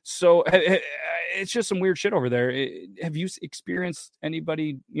 So it's just some weird shit over there. Have you experienced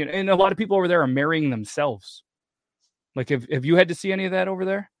anybody? You know, and a lot of people over there are marrying themselves. Like, have you had to see any of that over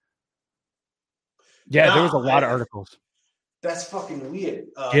there? Yeah, there was a lot of articles. That's fucking weird.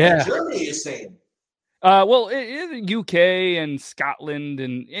 In Yeah. Germany, you're saying? Well, UK and Scotland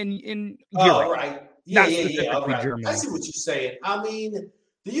and in Europe. Oh, right. Not Yeah. All specifically right. I Germany. see what you're saying. I mean,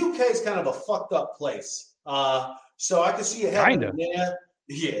 the UK is kind of a fucked up place. So I can see it happening there.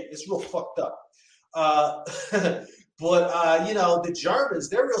 Yeah, it's real fucked up. But the Germans,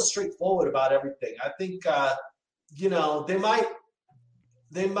 they're real straightforward about everything. I think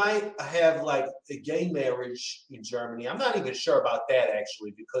they might have like a gay marriage in Germany. I'm not even sure about that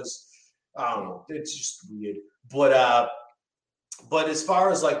actually because I don't know. It's just weird. But as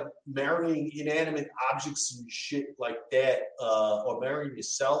far as like marrying inanimate objects and shit like that, or marrying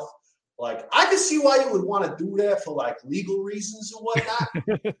yourself, like I can see why you would want to do that for like legal reasons or whatnot,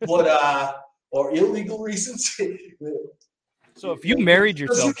 but or illegal reasons. So if you married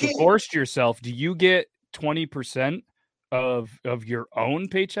yourself, divorced yourself, do you get 20% of your own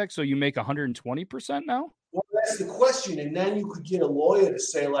paycheck? So you make 120% now? Well, that's the question. And then you could get a lawyer to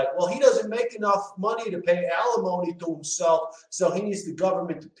say, like, well, he doesn't make enough money to pay alimony to himself, so he needs the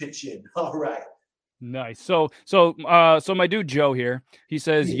government to pitch in. All right. Nice. So my dude Joe here, he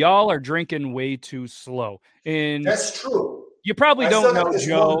says, y'all are drinking way too slow. And that's true. You probably don't know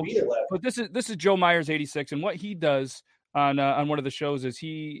Joe, but this is Joe Myers 86, and what he does on one of the shows is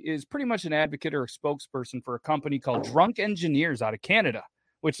he is pretty much an advocate or a spokesperson for a company called Drunk Engineers out of Canada,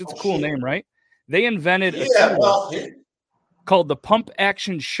 which is a cool name, right? They invented a tool called the Pump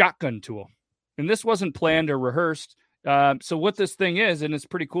Action Shotgun Tool, and this wasn't planned or rehearsed. So what this thing is, and it's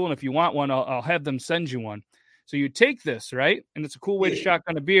pretty cool, and if you want one, I'll have them send you one. So you take this, right, and it's a cool way to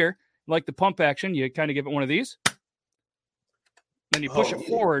shotgun a beer, like the pump action. You kind of give it one of these. Then you push it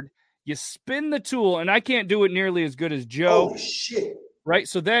forward, you spin the tool, and I can't do it nearly as good as Joe. Oh shit! Right.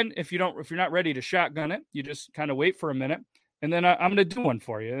 So then, if you're not ready to shotgun it, you just kind of wait for a minute, and then I'm going to do one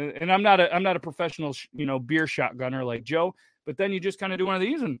for you. And I'm not a professional, beer shotgunner like Joe, but then you just kind of do one of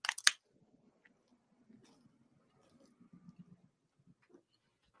these, and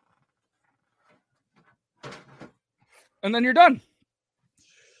then you're done.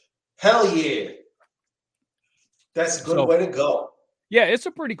 Hell yeah! That's a good way to go. Yeah, it's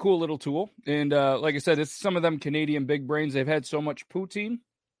a pretty cool little tool. And like I said, it's some of them Canadian big brains. They've had so much poutine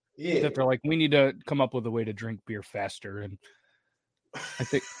that they're like, we need to come up with a way to drink beer faster. And I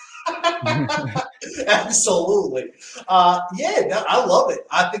think... Absolutely. I love it.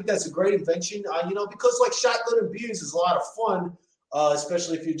 I think that's a great invention, because like shotgunning beers is a lot of fun,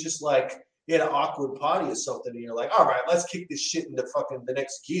 especially if you're just like in an awkward party or something and you're like, all right, let's kick this shit into fucking the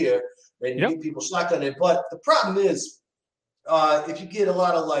next gear and you get people shotgunning. But the problem is, if you get a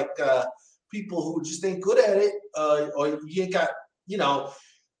lot of like people who just ain't good at it, or you ain't got, you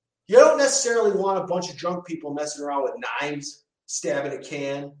don't necessarily want a bunch of drunk people messing around with knives, stabbing a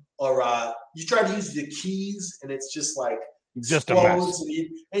can, or you try to use the keys and it's just like explodes,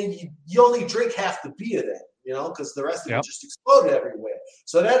 and you only drink half the beer then, because the rest of it just exploded everywhere.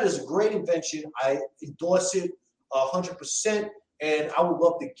 So that is a great invention. I endorse it 100%, and I would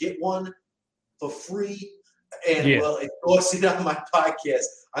love to get one for free. And we'll endorse it on my podcast.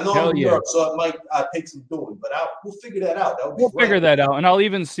 I know I'm in Europe, so it might take some doing, but we'll figure that out. We'll figure that out, and I'll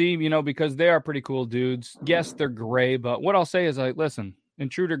even see, because they are pretty cool dudes. Yes, they're gray, but what I'll say is, listen,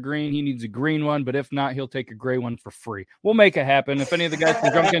 Intruder Green, he needs a green one, but if not, he'll take a gray one for free. We'll make it happen. If any of the guys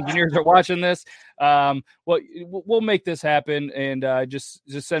from Drunk Engineers are watching this, we'll make this happen, and just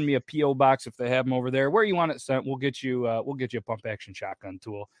send me a PO box if they have them over there. Where you want it sent, we'll get you a pump action shotgun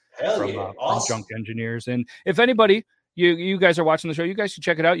tool. From Drunk Engineers. And if anybody, you guys are watching the show, you guys should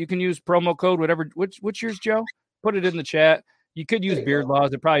check it out. You can use promo code, whatever. What's yours, Joe? Put it in the chat. You could use Beard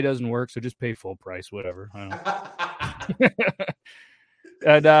Laws. It probably doesn't work, so just pay full price, whatever.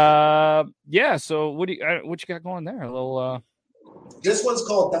 And so what you got going there? A little. This one's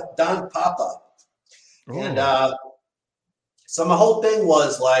called Don Papa, and so my whole thing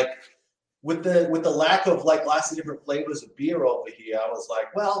was like, with the lack of like lots of different flavors of beer over here, I was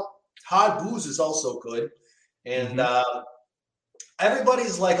like, well, hard booze is also good. And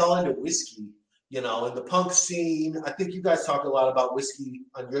everybody's like all into whiskey, in the punk scene. I think you guys talk a lot about whiskey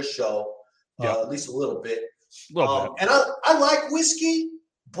on your show, at least a little bit. And I like whiskey,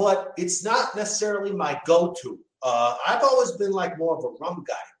 but it's not necessarily my go-to. I've always been like more of a rum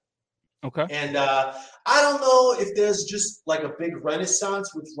guy. Okay. And I don't know if there's just like a big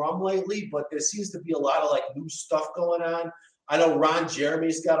renaissance with rum lately, but there seems to be a lot of like new stuff going on. I know Ron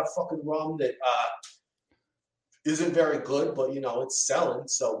Jeremy's got a fucking rum that isn't very good, but it's selling.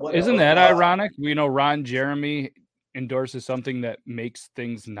 So whatever. Isn't that ironic? Ron Jeremy endorses something that makes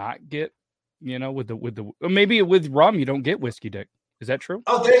things not get or maybe with rum, you don't get whiskey dick. Is that true?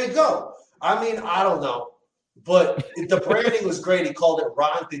 Oh, there you go. I mean, I don't know, but the branding was great. He called it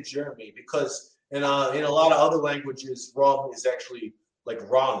Ron de Jeremy because in a lot of other languages, rum is actually like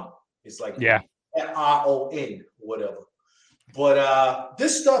Ron. It's like RON, whatever. But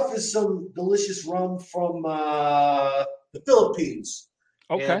this stuff is some delicious rum from the Philippines.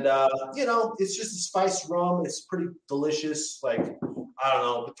 Okay. And, it's just a spiced rum. It's pretty delicious. Like, I don't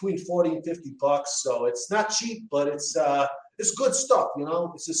know, between 40 and $50. So it's not cheap, but it's good stuff,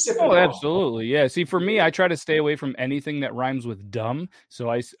 It's a sipping rum. Absolutely. Yeah. See, for me, I try to stay away from anything that rhymes with dumb. So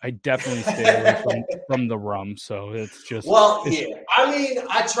I definitely stay away from the rum. So it's just. Well, yeah. I mean,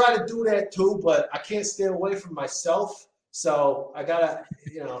 I try to do that too, but I can't stay away from myself. So I gotta,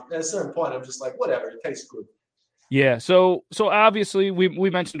 at a certain point, I'm just like, whatever, it tastes good. Yeah. So obviously we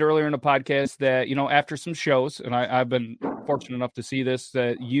mentioned earlier in the podcast that, after some shows, and I've been fortunate enough to see this,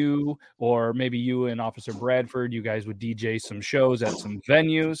 that you, or maybe you and Officer Bradford, you guys would DJ some shows at some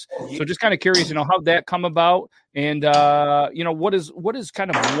venues. So just kind of curious, how'd that come about? And, what is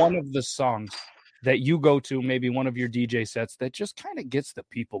kind of one of the songs that you go to, maybe one of your DJ sets that just kind of gets the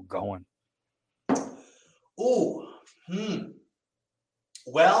people going? Ooh.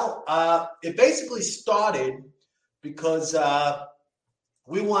 Well, it basically started because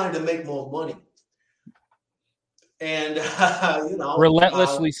we wanted to make more money. And,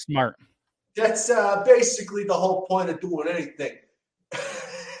 relentlessly smart. That's basically the whole point of doing anything.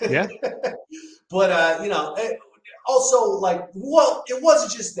 Yeah. But, also, it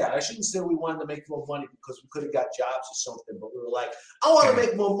wasn't just that. I shouldn't say we wanted to make more money because we could have got jobs or something, but we were like, I want to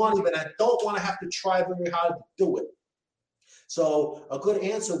make more money, but I don't want to have to try very hard to do it. So a good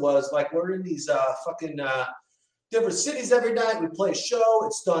answer was, we're in these different cities every night. We play a show.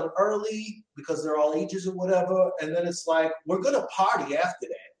 It's done early because they're all ages or whatever. And then it's like, we're going to party after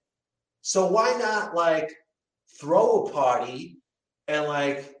that. So why not, throw a party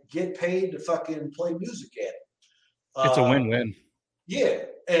and, get paid to fucking play music at it? It's a win-win. Yeah.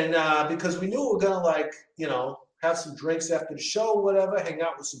 And because we knew we were going to, have some drinks after the show or whatever, hang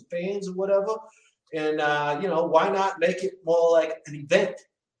out with some fans or whatever. And, why not make it more like an event?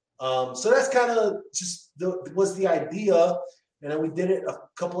 So that's kind of just was the idea. And then we did it a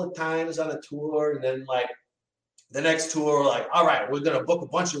couple of times on a tour. And then, the next tour, all right, we're going to book a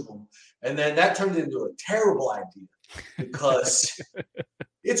bunch of them. And then that turned into a terrible idea because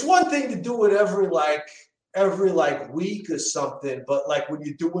it's one thing to do it every week or something, but when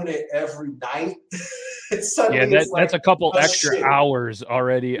you're doing it every night, it's that's a couple extra hours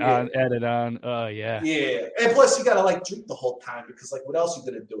already added on. Yeah, and plus you gotta drink the whole time because what else are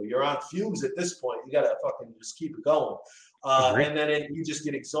you gonna do? You're on fumes at this point. You gotta fucking just keep it going, and then you just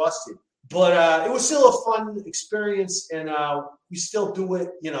get exhausted. But it was still a fun experience, and we still do it.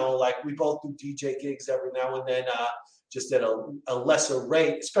 We both do DJ gigs every now and then. Just at a lesser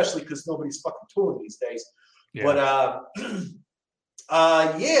rate, especially because nobody's fucking touring these days. Yeah. But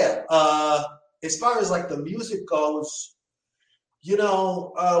as far as the music goes, we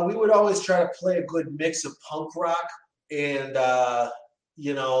would always try to play a good mix of punk rock and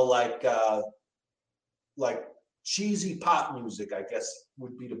cheesy pop music, I guess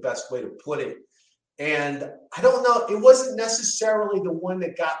would be the best way to put it. And I don't know, it wasn't necessarily the one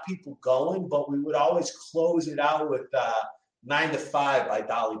that got people going, but we would always close it out with 9 to 5 by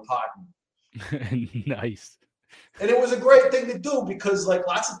Dolly Parton. Nice. And it was a great thing to do because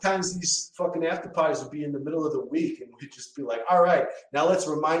lots of times these fucking after parties would be in the middle of the week and we'd just be like, all right, now let's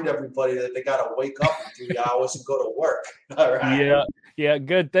remind everybody that they got to wake up in 3 hours and go to work. All right. Yeah.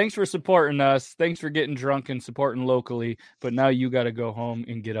 Good. Thanks for supporting us. Thanks for getting drunk and supporting locally. But now you got to go home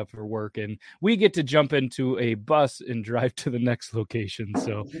and get up for work. And we get to jump into a bus and drive to the next location.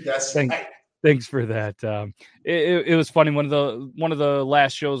 So thanks for that. It was funny. One of the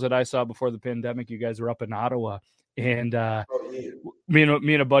last shows that I saw before the pandemic, you guys were up in Ottawa. And me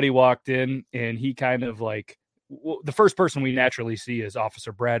and a buddy walked in, and he kind of the first person we naturally see is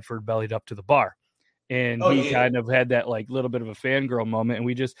Officer Bradford bellied up to the bar. And kind of had that little bit of a fangirl moment. And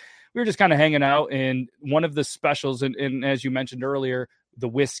we were just kind of hanging out. And one of the specials, and as you mentioned earlier, the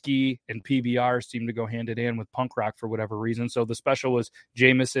whiskey and PBR seem to go hand in hand with punk rock for whatever reason. So the special was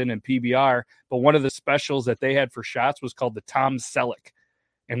Jameson and PBR. But one of the specials that they had for shots was called the Tom Selleck.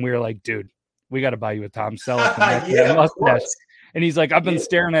 And we were like, dude, we got to buy you a Tom Selleck. And he's like, I've been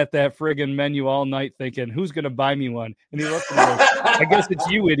staring at that friggin' menu all night thinking, who's going to buy me one? And he looked at me like, I guess it's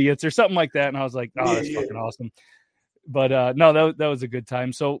you idiots or something like that. And I was like, oh, that's fucking awesome. But no, that was a good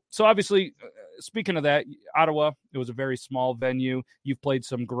time. So obviously speaking of that, Ottawa, it was a very small venue. You've played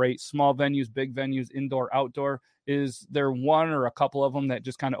some great small venues, big venues, indoor, outdoor. Is there one or a couple of them that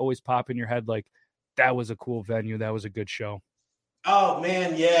just kind of always pop in your head like, that was a cool venue, that was a good show? Oh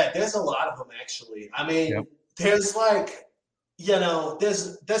man, yeah, there's a lot of them actually. I mean, Yep. there's like,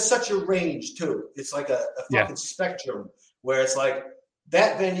 there's such a range too. It's like a Yeah. fucking spectrum where it's like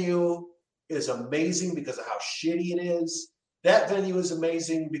that venue is amazing because of how shitty it is. That venue is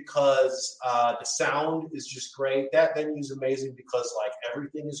amazing because the sound is just great. That venue is amazing because like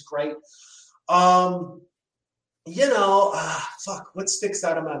everything is great. Um, fuck, what sticks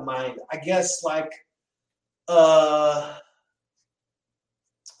out of my mind? I guess like what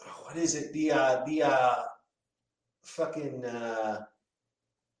is it? The fucking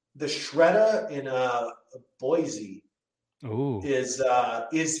the Shredder in Boise Oh, is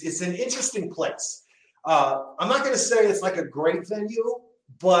an interesting place. I'm not going to say it's like a great venue,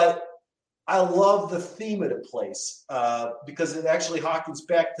 but I love the theme of the place because it actually harkens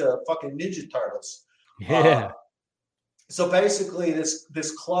back to fucking Ninja Turtles. yeah. So basically,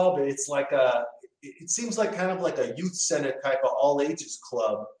 this club, it seems like kind of like a youth center type of all ages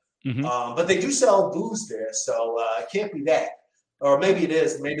club. Mm-hmm. But they do sell booze there, so it can't be that. Or maybe it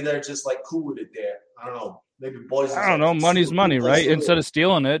is. Maybe they're just like cool with it there. I don't know. Maybe boys. I don't know. Money's money, right? Instead of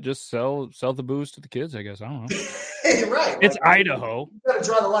stealing it, just sell the booze to the kids, I guess. I don't know. Right. It's like, Idaho. You got to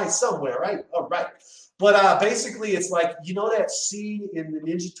draw the line somewhere, right? All right. But basically, it's like, that scene in the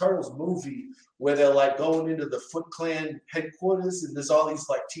Ninja Turtles movie where they're like going into the Foot Clan headquarters and there's all these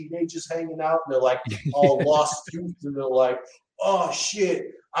like teenagers hanging out and they're like all lost youth and they're like, oh shit,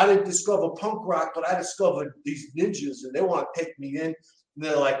 I didn't discover punk rock, but I discovered these ninjas and they want to take me in. And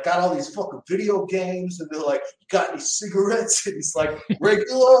they're like, got all these fucking video games and they're like, you got any cigarettes? And he's like,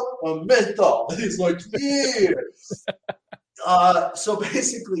 regular or menthol? And he's like, yeah. So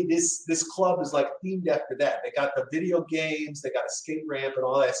basically, this club is like themed after that. They got the video games, they got a skate ramp, and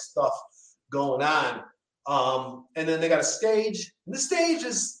all that stuff going on. And then they got a stage. And the stage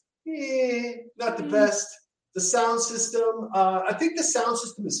is not the best. The sound system, I think the sound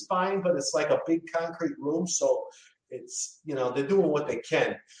system is fine, but it's like a big concrete room, so it's they're doing what they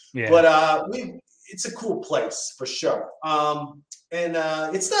can. Yeah. But it's a cool place for sure. And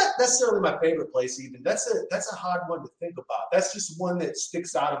it's not necessarily my favorite place even. That's a hard one to think about. That's just one that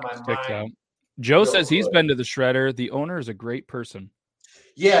sticks out of my mind. Out. Joe says he's been to the Shredder. The owner is a great person.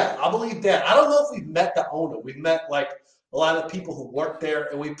 Yeah, I believe that. I don't know if we've met the owner. We've met like a lot of people who work there,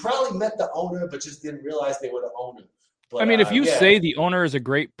 and we probably met the owner, but just didn't realize they were the owner. But, I mean, if you say the owner is a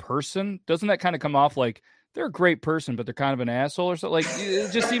great person, doesn't that kind of come off like they're a great person, but they're kind of an asshole or something? Like,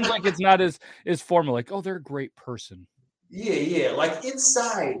 it just seems like it's not as formal. Like, oh, they're a great person. Yeah. Like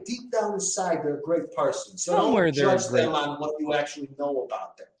inside, deep down inside, they're a great person. So Somewhere don't judge them on what you actually know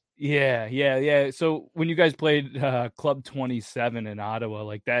about them. Yeah. So when you guys played Club 27 in Ottawa,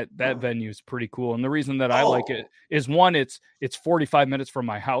 like that venue is pretty cool. And the reason that I like it is one, it's 45 minutes from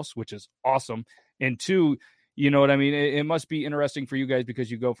my house, which is awesome. And two, you know what I mean? It must be interesting for you guys because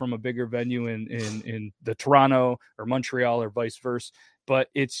you go from a bigger venue in the Toronto or Montreal or vice versa. But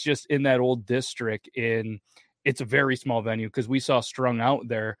it's just in that old district it's a very small venue because we saw Strung Out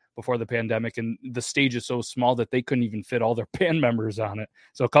there before the pandemic, and the stage is so small that they couldn't even fit all their band members on it.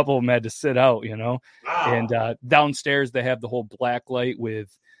 So a couple of them had to sit out, Wow. And downstairs they have the whole black light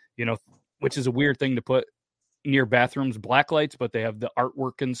with, which is a weird thing to put near bathrooms, black lights, but they have the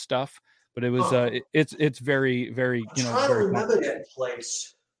artwork and stuff. But it was, it's very, very, I'm trying to remember that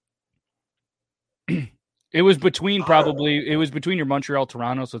place. It was between your Montreal,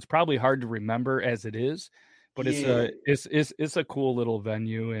 Toronto, so it's probably hard to remember as it is. But it's a cool little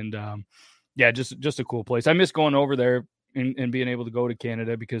venue, and just a cool place. I miss going over there and being able to go to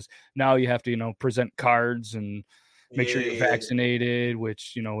Canada because now you have to present cards and make sure you're vaccinated,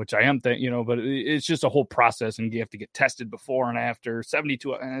 which I am, but it's just a whole process, and you have to get tested before and after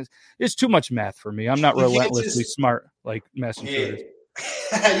 72. It's too much math for me. I'm not relentlessly smart like Massachusetts.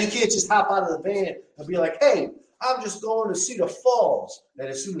 You can't just hop out of the van and be like, hey, I'm just going to see the falls. And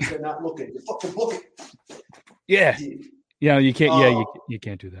as soon as they're not looking, you fucking book it. Yeah, you can't. You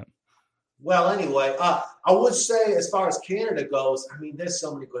can't do that. Well, anyway, I would say as far as Canada goes, I mean, there's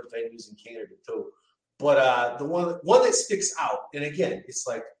so many good venues in Canada too. But the one that sticks out, and again, it's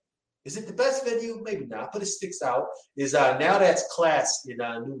like, is it the best venue? Maybe not, but it sticks out. Is Now That's Class in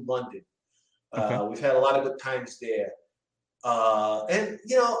New London. Okay. We've had a lot of good times there. And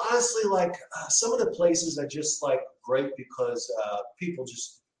honestly, like some of the places are just like great because people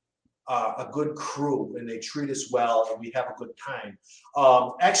just are a good crew and they treat us well and we have a good time.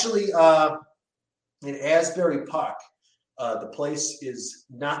 Actually, in Asbury Park, The place is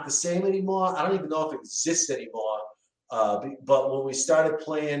not the same anymore. I don't even know if it exists anymore. But when we started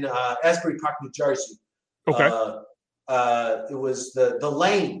playing Asbury Park, New Jersey, Okay. it was the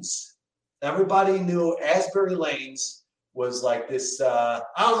lanes. Everybody knew Asbury Lanes was like this. I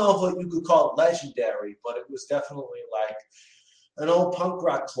don't know if what you could call it legendary, but it was definitely like an old punk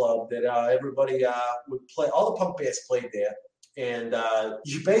rock club that everybody would play. All the punk bands played there, and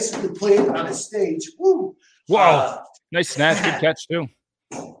you basically played on a stage. Woo! Wow, nice snatch, good catch too.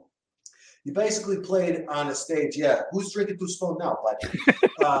 You basically played on a stage. Yeah, who's drinking too slow now, buddy?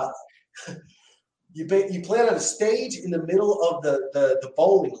 You played on a stage in the middle of the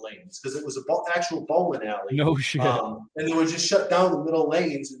bowling lanes because it was an actual bowling alley. No shit. And they would just shut down the middle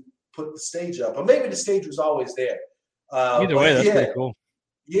lanes and put the stage up. Or maybe the stage was always there. Either way, that's pretty cool.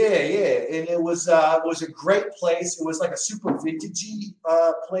 Yeah, and it was a great place. It was like a super vintagey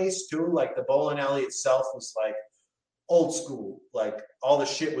place too. Like the bowling alley itself was like old school. Like all the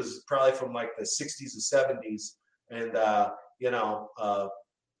shit was probably from like the 60s or 70s, and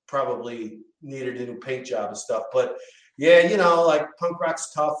probably needed a new paint job and stuff. But yeah, like punk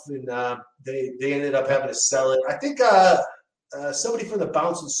rock's tough, and they ended up having to sell it. I think somebody from the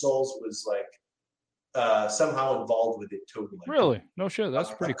Bouncing Souls was like somehow involved with it too. Like, really? No shit.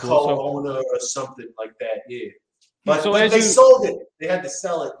 That's pretty cool. Co-owner or something like that. Yeah. But they sold it. They had to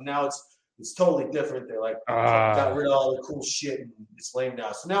sell it. And now it's totally different. They're like got rid of all the cool shit and it's lame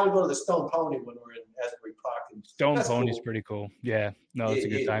now. So now we go to the Stone Pony when we're in Asbury Park. And Stone Pony's cool. Pretty cool. Yeah. No, it's a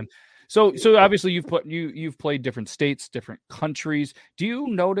good time. So obviously you've played different states, different countries. Do you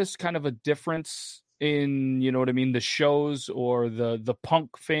notice kind of a difference in, you know what I mean, the shows or the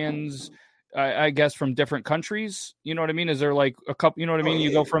punk fans, I guess, from different countries? You know what I mean? Is there like a couple, you know what I mean?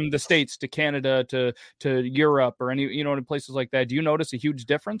 You go from the States to Canada to Europe or any, you know, places like that. Do you notice a huge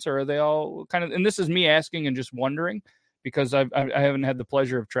difference, or are they all kind of, and this is me asking and just wondering because I haven't had the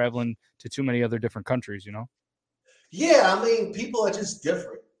pleasure of traveling to too many other different countries, you know? Yeah. I mean, people are just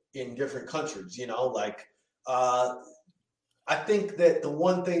different in different countries, like, I think that the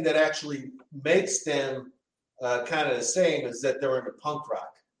one thing that actually makes them kind of the same is that they're into punk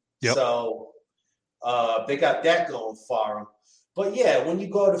rock. Yep. So they got that going for them. But yeah, when you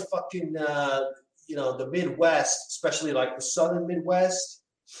go to fucking, the Midwest, especially like the Southern Midwest,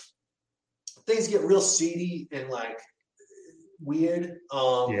 things get real seedy and like weird.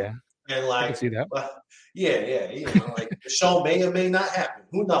 Yeah. And like, I can see that. Yeah. Like the show may or may not happen.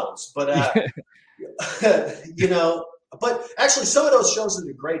 Who knows? But, but actually some of those shows are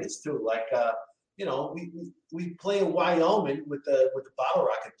the greatest too. Like, we play in Wyoming with the Bottle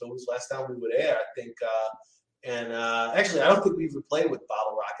Rocket Dudes last time we were there, I think. And actually, I don't think we even played with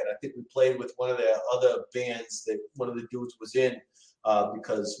Bottle Rocket. I think we played with one of the other bands that one of the dudes was in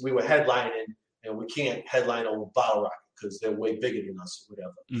because we were headlining, and we can't headline over Bottle Rocket because they're way bigger than us or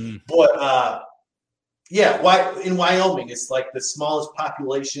whatever. Mm. But in Wyoming, it's like the smallest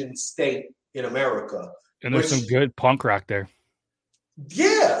population state in America. And there's some good punk rock there.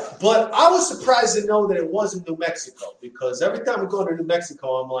 Yeah, but I was surprised to know that it wasn't New Mexico, because every time we go to New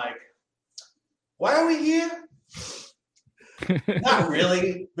Mexico, I'm like, why are we here? Not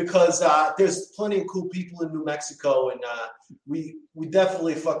really, because there's plenty of cool people in New Mexico, and we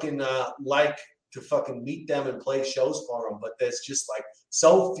definitely fucking like to fucking meet them and play shows for them, but there's just like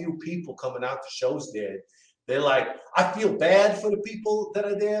so few people coming out to shows there. They're like, I feel bad for the people that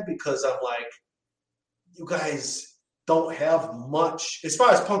are there because I'm like, you guys don't have much as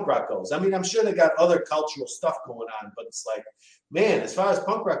far as punk rock goes. I mean, I'm sure they got other cultural stuff going on, but it's like, man, as far as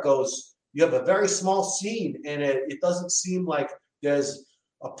punk rock goes, you have a very small scene, and it doesn't seem like there's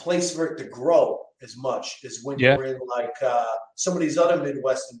a place for it to grow as much as when you're in like some of these other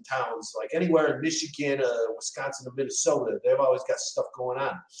Midwestern towns, like anywhere in Michigan, Wisconsin, or Minnesota. They've always got stuff going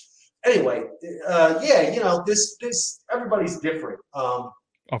on. Anyway, this everybody's different.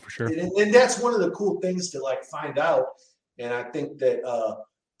 Oh, for sure. And that's one of the cool things to like find out. And I think that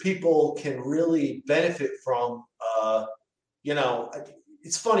people can really benefit from,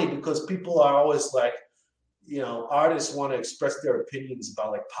 it's funny because people are always like, artists want to express their opinions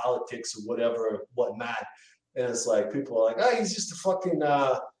about like politics or whatever, whatnot. And it's like, people are like, oh, he's just a fucking,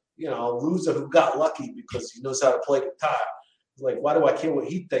 loser who got lucky because he knows how to play guitar. Like, why do I care what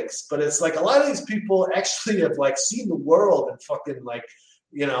he thinks? But it's like a lot of these people actually have like seen the world and fucking like,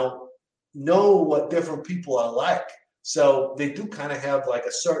 know what different people are like. So they do kind of have like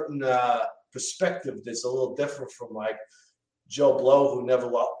a certain perspective that's a little different from like Joe Blow, who never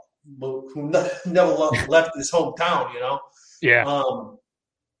left his hometown, Yeah.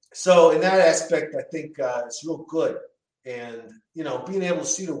 So in that aspect, I think it's real good. and being able to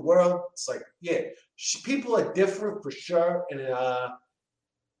see the world. It's like, yeah, people are different for sure, and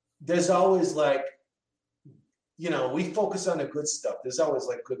there's always like, we focus on the good stuff. There's always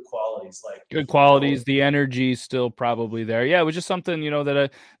like good qualities, like good qualities. The energy still probably there. Yeah, it was just something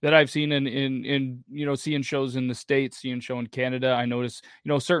that I've seen in seeing shows in the States, seeing show in Canada. I notice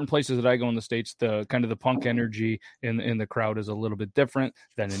certain places that I go in the States, the kind of the punk energy in the crowd is a little bit different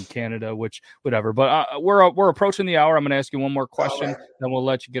than in Canada, which whatever. But we're approaching the hour. I'm going to ask you one more question, then we'll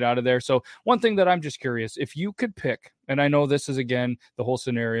let you get out of there. So one thing that I'm just curious, if you could pick. And I know this is, again, the whole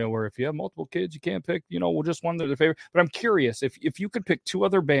scenario where if you have multiple kids, you can't pick, we'll just one their favorite. But I'm curious, if you could pick 2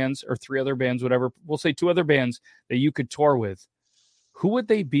 other bands or 3 other bands, whatever, we'll say 2 other bands that you could tour with, who would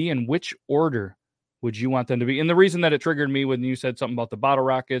they be and which order would you want them to be? And the reason that it triggered me when you said something about the Bottle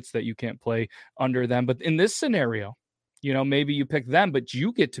Rockets, that you can't play under them. But in this scenario, maybe you pick them, but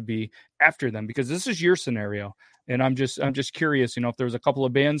you get to be after them because this is your scenario. And I'm just curious, if there's a couple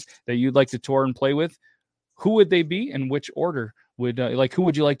of bands that you'd like to tour and play with, who would they be and which order would who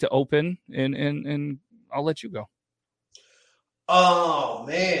would you like to open? And I'll let you go. Oh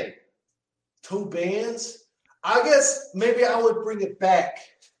man, 2 bands. I guess maybe I would bring it back.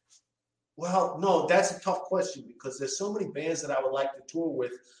 Well, no, that's a tough question because there's so many bands that I would like to tour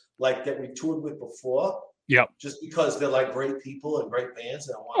with, like that we toured with before. Yep. Just because they're like great people and great bands.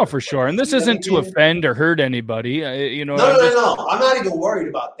 And I want for sure. And this isn't to offend or hurt anybody. No. I'm not even worried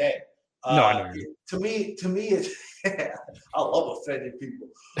about that. No, I know. To me, it's I love offending people.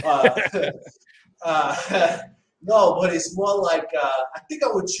 No, but it's more like I think I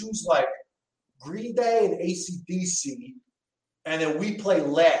would choose like Green Day and AC/DC, and then we play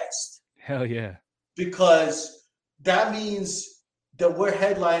last. Hell yeah! Because that means that we're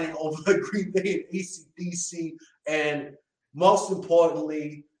headlining over Green Day and AC/DC, and most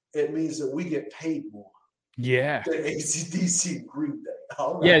importantly, it means that we get paid more. Yeah. Than AC/DC, Green Day.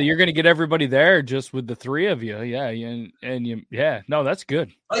 Right. Yeah, you're going to get everybody there just with the 3 of you. Yeah, no, that's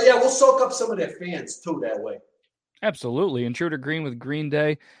good. Oh yeah, we'll soak up some of their fans too that way. Absolutely. Intruder Green with Green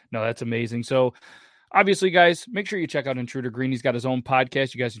Day. No, that's amazing. So obviously, guys, make sure you check out Intruder Green. He's got his own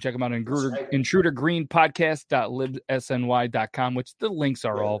podcast. You guys can check him out on intrudergreenpodcast.libsny.com, which the links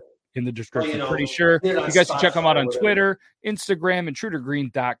are all in the description. Pretty sure you guys can check him out on Twitter, Instagram,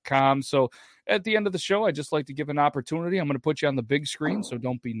 intrudergreen.com. So at the end of the show, I just like to give an opportunity. I'm going to put you on the big screen, so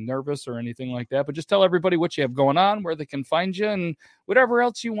don't be nervous or anything like that. But just tell everybody what you have going on, where they can find you, and whatever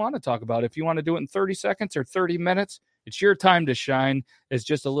else you want to talk about. If you want to do it in 30 seconds or 30 minutes, it's your time to shine. It's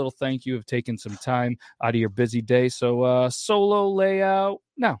just a little thank you of taking some time out of your busy day. So solo layout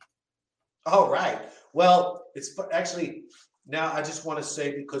now. All right. Well, it's actually now I just want to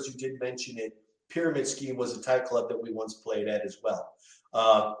say, because you did mention it, Pyramid Scheme was a tight club that we once played at as well.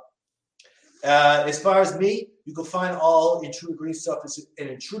 As far as me, you can find all Intruder Green stuff at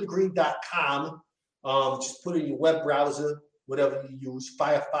intrudergreen.com. Just put it in your web browser, whatever you use,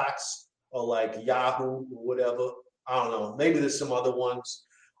 Firefox or like Yahoo or whatever. I don't know. Maybe there's some other ones.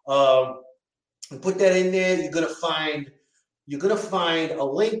 And put that in there. You're gonna find a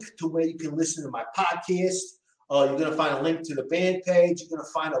link to where you can listen to my podcast. You're gonna find a link to the band page. You're gonna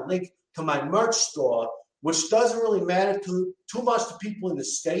find a link to my merch store, which doesn't really matter too much to people in the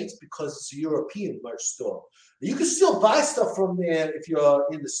States because it's a European merch store. You can still buy stuff from there if you're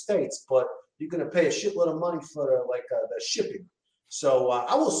in the States, but you're going to pay a shitload of money for the shipping. So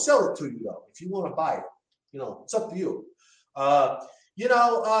I will sell it to you though if you want to buy it. It's up to you. That's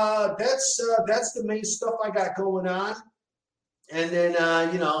the main stuff I got going on. And then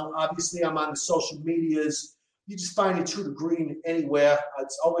obviously I'm on the social medias. You just find Intruder Green anywhere.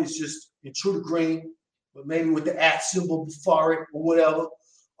 It's always just Intruder Green, but maybe with the @ symbol before it or whatever.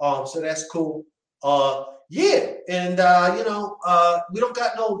 So that's cool. Yeah, and we don't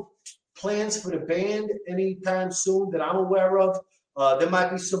got no plans for the band anytime soon that I'm aware of. There might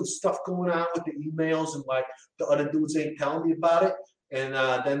be some stuff going on with the emails, and like the other dudes ain't telling me about it. And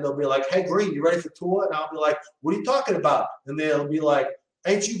then they'll be like, "Hey, Green, you ready for tour?" And I'll be like, "What are you talking about?" And they'll be like,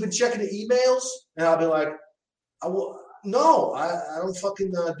 "Ain't you been checking the emails?" And I'll be like, "No, I don't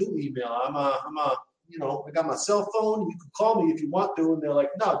fucking do email. I got my cell phone. You can call me if you want to." And they're like,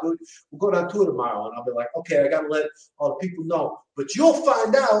 "No, dude, we'll go down tour tomorrow." And I'll be like, "Okay, I got to let all the people know. But you'll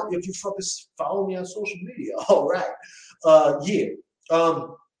find out if you fucking follow me on social media." All right. Yeah.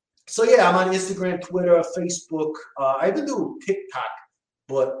 So, yeah, I'm on Instagram, Twitter, Facebook. I even do TikTok,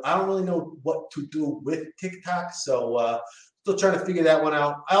 but I don't really know what to do with TikTok. So, still trying to figure that one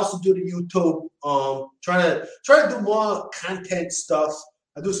out. I also do the YouTube. Trying to do more content stuff.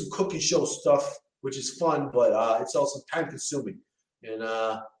 I do some cooking show stuff, which is fun, but it's also time consuming. and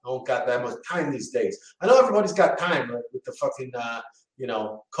I don't got that much time these days. I know everybody's got time, right, with the fucking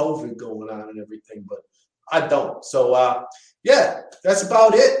COVID going on and everything, but I don't. So yeah, that's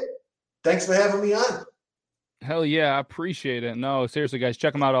about it. Thanks for having me on. Hell yeah, I appreciate it. No, seriously, guys,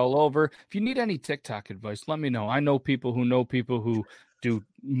 check them out all over. If you need any TikTok advice, let me know. I know people who do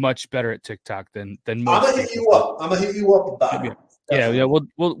much better at TikTok than most. I'm gonna hit you up. I'm gonna hit you up about it. Yeah,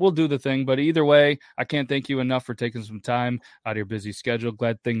 we'll do the thing. But either way, I can't thank you enough for taking some time out of your busy schedule.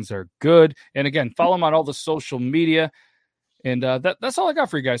 Glad things are good. And again, follow them on all the social media. And that's all I got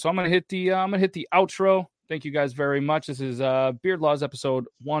for you guys. So I'm gonna hit the outro. Thank you guys very much. This is Beard Laws episode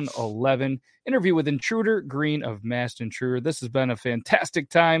 111, interview with Intruder Green of Masked Intruder. This has been a fantastic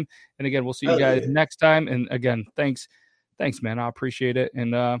time. And again, we'll see you guys next time. And again, thanks, man. I appreciate it.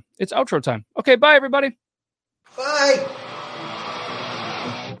 And it's outro time. Okay, bye everybody. Bye.